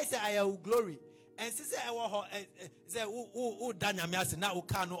 I say I have glory. And say say u danyamiase na u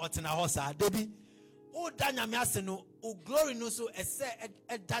kanu otena hosa. Debi u danyamiase no u glory no so ese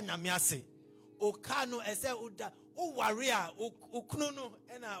danyamiase. O kanu ese u warrior u kunu no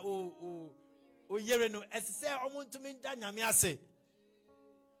ena o yere no ese omuntumi danyamiase.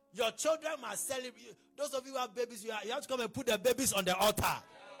 Your children must celebrate. Those of you who have babies, you have to come and put the babies on the altar.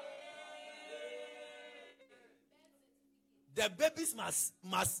 The babies must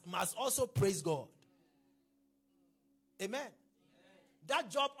also praise God. Amen. That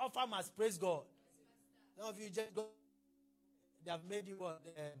job offer must praise God. Some of you just go. They have made you what?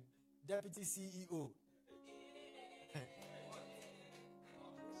 Deputy CEO.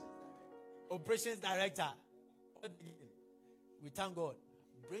 Operations director. We thank God.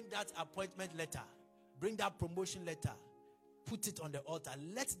 Bring that appointment letter. Bring that promotion letter. Put it on the altar.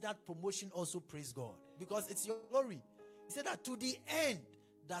 Let that promotion also praise God. Because it's your glory. He said that to the end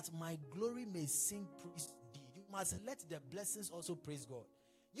that my glory may sing praise to thee. You must let the blessings also praise God.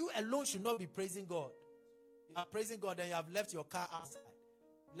 You alone should not be praising God. You are praising God and you have left your car outside.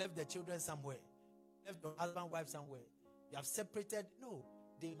 Left the children somewhere. Left your husband, wife somewhere. You have separated. No.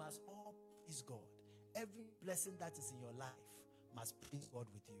 They must all praise God. Every blessing that is in your life must praise God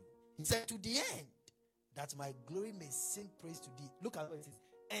with you. He said, to the end that my glory may sing praise to thee. Look at what it says.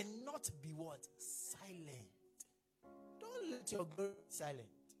 And not be what? Silent. Don't let your glory be silent.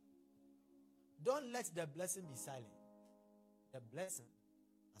 Don't let the blessing be silent. The blessing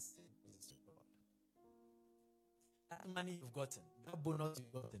must sing praises to God. That money you've gotten, that bonus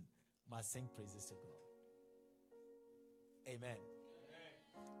you've gotten, must sing praises to God. Amen.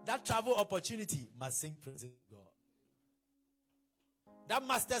 Amen. That travel opportunity must sing praises to God. That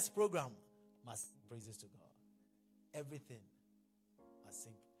master's program must sing praises to God. Everything must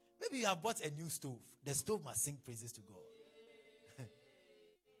sing. Maybe you have bought a new stove. The stove must sing praises to God.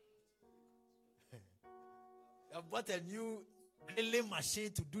 You have bought a new grilling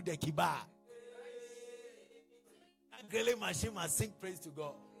machine to do the kibbah. That grilling machine must sing praise to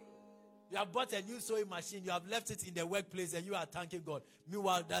God. You have bought a new sewing machine. You have left it in the workplace and you are thanking God.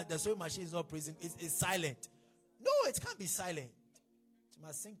 Meanwhile, the sewing machine is not praising. It's silent. No, it can't be silent. It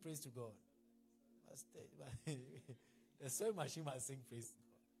must sing praise to God. The sewing machine must sing praise to God.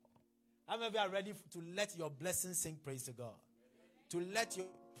 How many of you are ready to let your blessings sing praise to God? To let your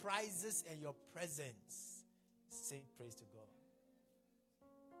prizes and your presents sing praise to God.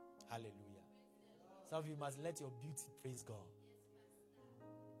 Hallelujah. Some of you must let your beauty praise God.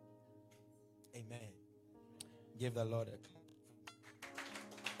 Amen. Give the Lord a clap.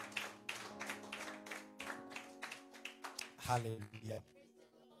 Hallelujah.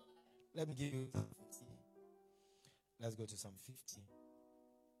 Let me give you Psalm 50. Let's go to Psalm 50.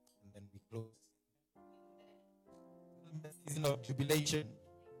 And then we close. Season of jubilation.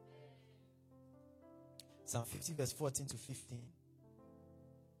 Psalm 50 verse 14 to 15.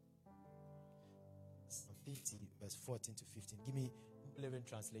 Psalm 50 verse 14 to 15. Give me Living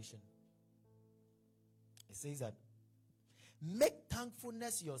Translation. It says that, make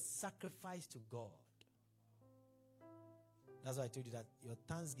thankfulness your sacrifice to God. That's why I told you that your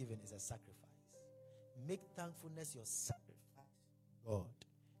thanksgiving is a sacrifice. Make thankfulness your sacrifice to God.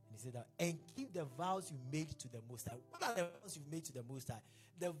 And he said that, and keep the vows you made to the Most High. What are the vows you've made to the Most High?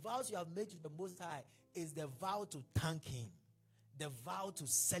 The vows you have made to the Most High is the vow to thank Him, the vow to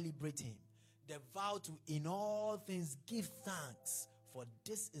celebrate Him, the vow to, in all things, give thanks. For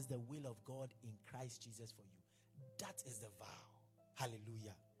this is the will of God in Christ Jesus for you. That is the vow.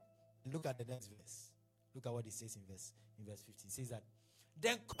 Hallelujah. Look at the next verse. Look at what it says in verse 15. It says that,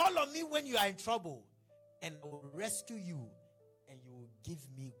 then call on me when you are in trouble, and I will rescue you, and you will give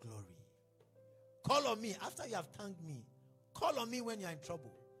me glory. Call on me after you have thanked me. Call on me when you are in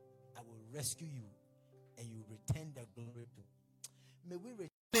trouble. I will rescue you, and you will return the glory to me. May we return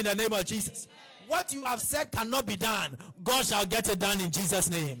in the name of Jesus. What you have said cannot be done. God shall get it done in Jesus'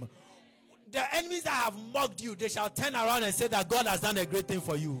 name. The enemies that have mocked you, they shall turn around and say that God has done a great thing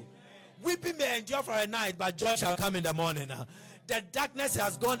for you. Weeping may endure for a night, but joy shall come in the morning. The darkness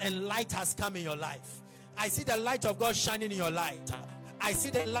has gone and light has come in your life. I see the light of God shining in your light. I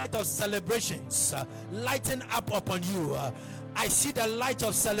see the light of celebrations lighting up upon you. I see the light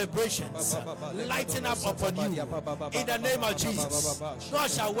of celebrations lighting up upon you. In the name of Jesus,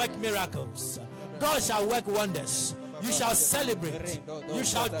 God shall work miracles. God shall work wonders. You shall celebrate. You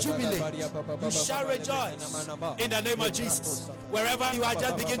shall jubilate. You shall rejoice. In the name of Jesus. Wherever you are,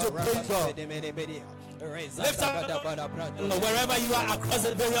 just begin to praise God. Lift up wherever you are across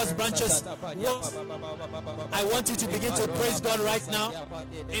the various branches. I want you to begin to praise God right now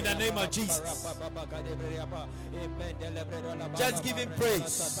in the name of Jesus. Just give him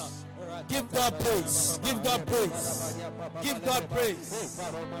praise. Give God praise. Give God praise. Give God praise.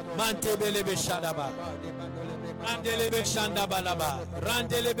 Mantebelebe shadaba. Randelebe shandabalaba.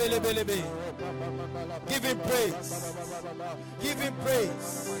 Randelebelebelebe. Give him praise. Give him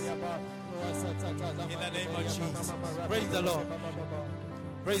praise. In the name of Jesus. Praise the Lord.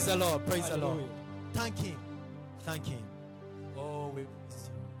 Praise the Lord. Praise the Lord. Thank him. Thank him. Oh,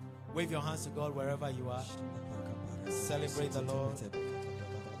 wave your hands to God wherever you are. Celebrate the Lord.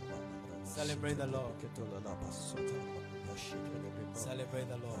 Celebrate the Lord. Celebrate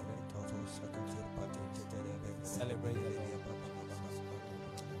the Lord. Celebrate the Lord.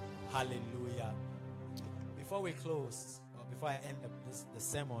 Hallelujah. Before we close, or before I end the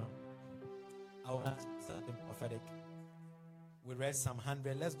sermon, I want to say something prophetic. We read Psalm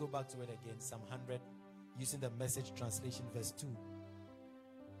 100. Let's go back to it again. Psalm 100, using the Message translation, verse 2.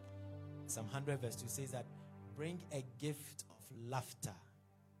 Psalm 100, verse 2 says that, bring a gift of laughter.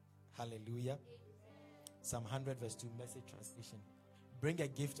 Hallelujah. Psalm 100, verse 2, Message translation. Bring a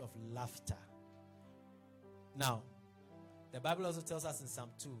gift of laughter. Now, the Bible also tells us in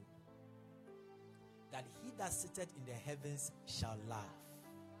Psalm 2 that he that sitteth in the heavens shall laugh.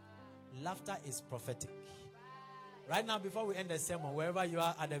 Laughter is prophetic. Right now, before we end the sermon, wherever you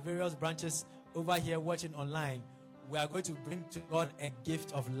are at the various branches over here watching online, we are going to bring to God a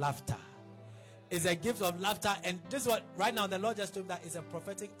gift of laughter. It's a gift of laughter, and this is what right now the Lord just told me that it's a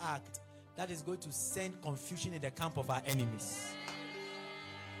prophetic act that is going to send confusion in the camp of our enemies.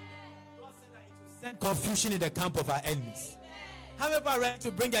 God said that it will send confusion in the camp of our enemies. How many people are ready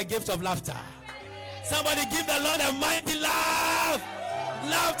to bring a gift of laughter? Somebody give the Lord a mighty laugh.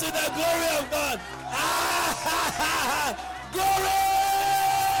 Laugh to the glory of God. Glory!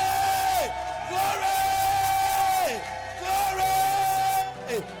 Glory! Glory!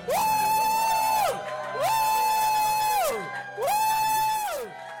 Woo! Woo! Woo!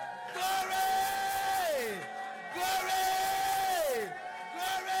 Glory! Glory!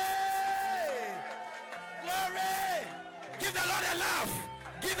 Glory! Glory! Give the Lord a laugh.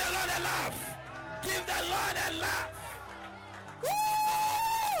 Give the Lord a laugh. Give the Lord a laugh. Woo!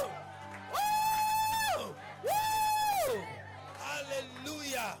 Woo! Woo!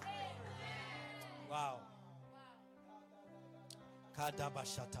 Hallelujah. Wow.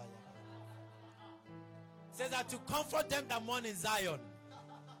 Kadabashataya. It says that to comfort them that mourn in Zion,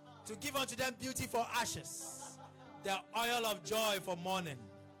 to give unto them beauty for ashes, the oil of joy for mourning,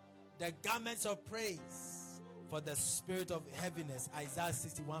 the garments of praise for the spirit of heaviness. Isaiah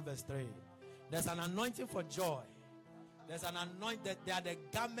 61 verse 3. There's an anointing for joy. There's an anointing. They are the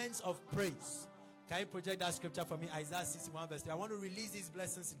garments of praise. Can you project that scripture for me? Isaiah 61 verse 3. I want to release these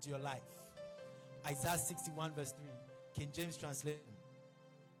blessings into your life. Isaiah 61 verse 3. King James translation.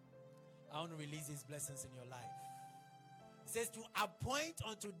 I want to release these blessings in your life. It says to appoint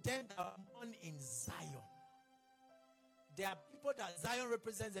unto them that mourn in Zion. There are people that Zion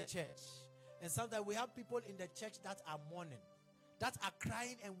represents the church. And sometimes we have people in the church that are mourning, that are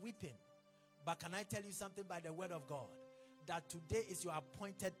crying and weeping. But can I tell you something by the word of God? That today is your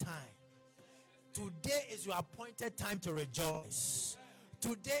appointed time. Today is your appointed time to rejoice.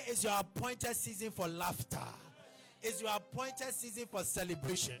 Today is your appointed season for laughter. It's your appointed season for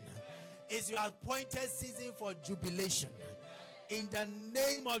celebration. It's your appointed season for jubilation. In the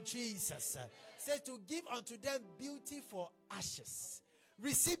name of Jesus. Says to give unto them beauty for ashes.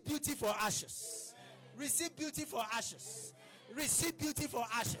 Receive beauty for ashes. Receive beauty for ashes. Receive beauty for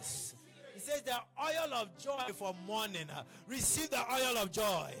ashes. He says the oil of joy for mourning. Receive the oil of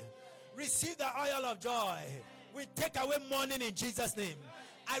joy. Receive the oil of joy. We take away mourning in Jesus' name.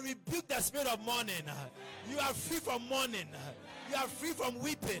 I rebuke the spirit of mourning. You are free from mourning. You are free from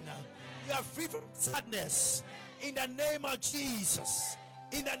weeping. You are free from sadness. In the name of Jesus.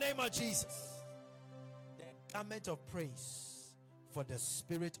 In the name of Jesus. The garment of praise for the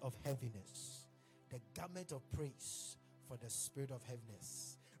spirit of heaviness. The garment of praise for the spirit of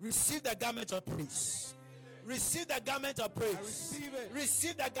heaviness. Receive the garment of praise. Receive the garment of praise. Receive it.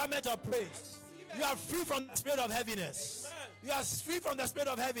 Receive the garment of praise. You are free from the spirit of heaviness. You are free from the spirit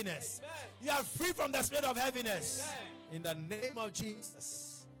of heaviness. You are free from the spirit of heaviness. In the name of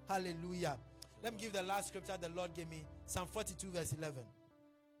Jesus. Hallelujah. Let me give the last scripture the Lord gave me. Psalm 42 verse 11.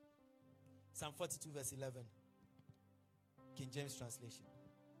 Psalm 42 verse 11. King James translation.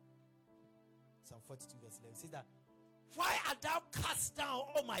 Psalm 42 verse 11. It says that, why art thou cast down,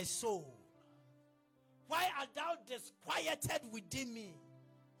 O my soul? Why art thou disquieted within me?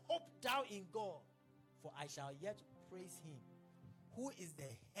 Hope thou in God, for I shall yet praise him, who is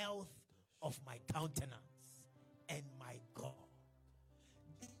the health of my countenance and my God.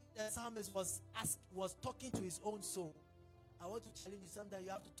 The psalmist was talking to his own soul. I want to challenge you, sometimes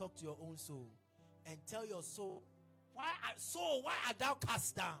you have to talk to your own soul and tell your soul, why art thou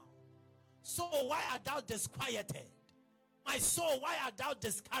cast down? Soul, why art thou disquieted? My soul, why art thou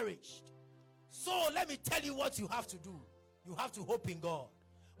discouraged? So let me tell you what you have to do. You have to hope in God.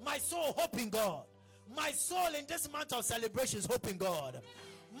 My soul, hope in God. My soul in this month of celebrations, hope in God.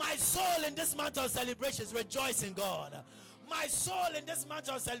 My soul in this month of celebrations, rejoice in God. My soul in this month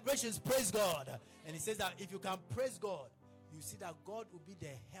of celebrations, praise God. And he says that if you can praise God, you see that God will be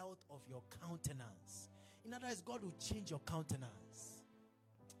the health of your countenance. In other words, God will change your countenance.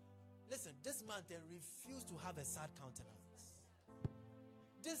 Listen, this month they refuse to have a sad countenance.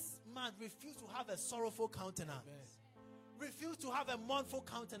 This month refuse to have a sorrowful countenance. Amen. Refuse to have a mournful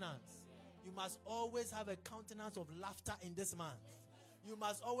countenance. You must always have a countenance of laughter in this month. You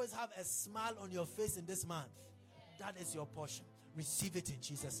must always have a smile on your face in this month. That is your portion. Receive it in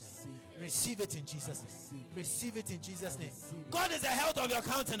Jesus' name. Receive it in Jesus' name. Receive it in Jesus' name. God is the health of your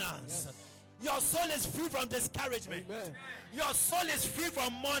countenance. Yes. Your soul is free from discouragement. Amen. Your soul is free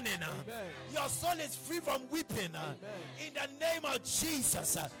from mourning. Amen. Your soul is free from weeping. Amen. In the name of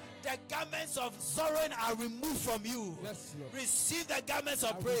Jesus, the garments of sorrowing are removed from you. Yes, receive the garments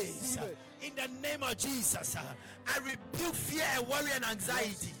of praise. In the name of Jesus, I rebuke fear and worry and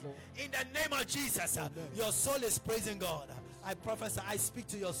anxiety. Yes, in the name of Jesus, your soul is praising God. I prophesy, I speak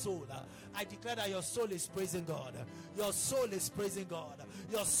to your soul. I declare that your soul is praising God. Your soul is praising God.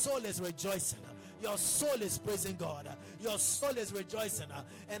 Your soul is rejoicing. Your soul is praising God. Your soul is rejoicing.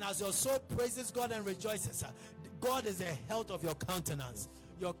 And as your soul praises God and rejoices, God is the health of your countenance.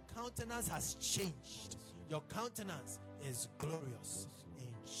 Your countenance has changed. Your countenance is glorious.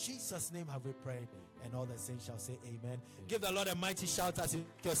 In Jesus' name have we prayed. And all the saints shall say amen. Give the Lord a mighty shout as you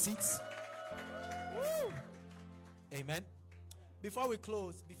take your seats. Woo! Amen. Before we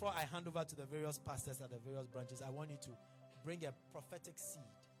close, before I hand over to the various pastors at the various branches, I want you to bring a prophetic seed.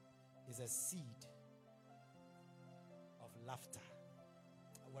 It's a seed of laughter.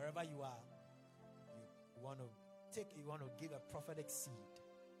 Wherever you are, you want to give a prophetic seed.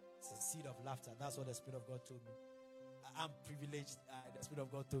 It's a seed of laughter. That's what the Spirit of God told me. I'm privileged. The Spirit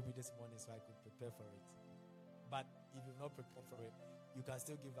of God told me this morning so I could prepare for it. But if you've not prepared for it, you can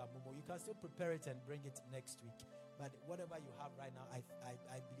still give a momo. You can still prepare it and bring it next week. But whatever you have right now, I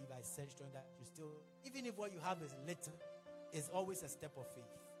believe I sense that you still, even if what you have is little, is always a step of faith.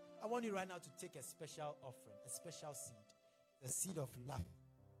 I want you right now to take a special offering, a special seed, the seed of laughter.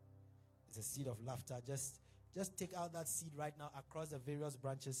 It's a seed of laughter. Just take out that seed right now across the various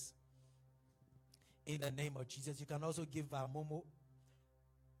branches. In the name of Jesus, you can also give a momo.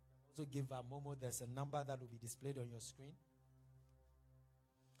 There's a number that will be displayed on your screen.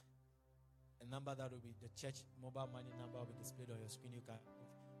 A number that will be the church mobile money number will be displayed on your screen. You can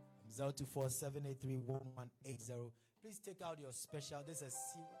 024-783-1180. Please take out your special. This is a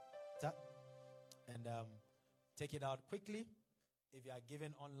seed, and take it out quickly. If you are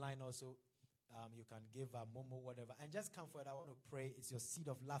giving online also, you can give a momo, whatever, and just come forward. I want to pray. It's your seed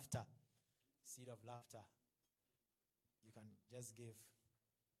of laughter. Seed of laughter. You can just give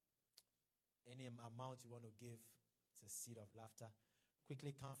any amount you want to give. It's a seed of laughter.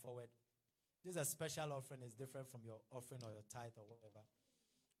 Quickly come forward. This is a special offering. It's different from your offering or your tithe or whatever.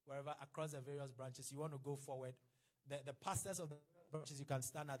 Wherever across the various branches, you want to go forward. The pastors of the branches, you can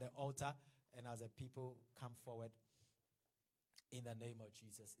stand at the altar, and as the people come forward in the name of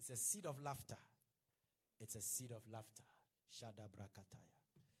Jesus. It's a seed of laughter. It's a seed of laughter. Shada brakataya.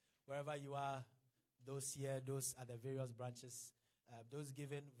 Wherever you are, those here, those at the various branches, those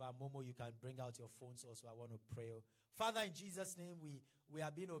giving via Momo, you can bring out your phones also. I want to pray. Father, in Jesus' name, we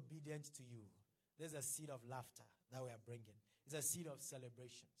are being obedient to you. There's a seed of laughter that we are bringing. It's a seed of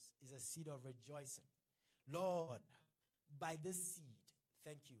celebrations. It's a seed of rejoicing. Lord, by this seed,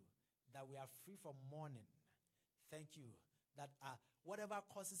 thank you that we are free from mourning. Thank you that whatever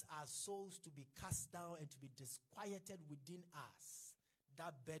causes our souls to be cast down and to be disquieted within us,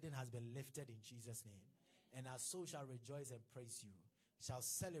 That burden has been lifted in Jesus' name. And our soul shall rejoice and praise you, shall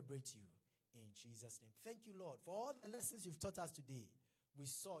celebrate you in Jesus' name. Thank you, Lord, for all the lessons you've taught us today. You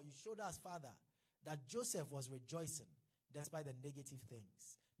showed us, Father, that Joseph was rejoicing despite the negative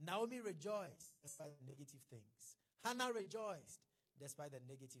things. Naomi rejoiced despite the negative things. Hannah rejoiced despite the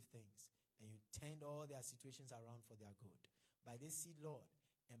negative things. And you turned all their situations around for their good. By this seed, Lord,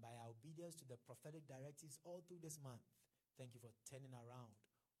 and by our obedience to the prophetic directives all through this month, thank you for turning around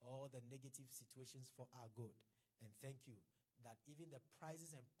all the negative situations for our good. And thank you that even the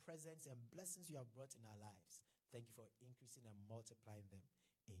prizes and presents and blessings you have brought in our lives, thank you for increasing and multiplying them.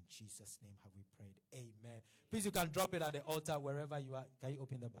 In Jesus' name have we prayed. Amen. Please, you can drop it at the altar wherever you are. Can you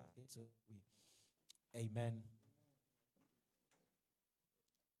open the basket? Amen.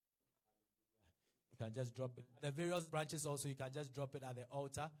 You can just drop it. The various branches also, you can just drop it at the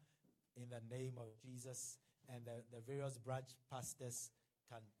altar in the name of Jesus. And the various branch pastors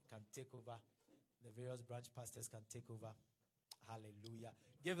can take over. The various branch pastors can take over. Hallelujah.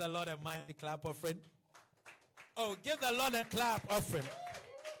 Give the Lord a mighty clap offering. Oh, give the Lord a clap offering.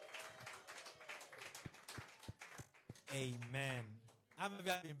 Amen. How many of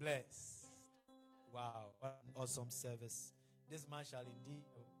you have been blessed? Wow, what an awesome service. This man shall indeed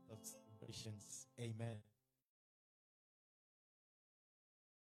have celebrations. Amen.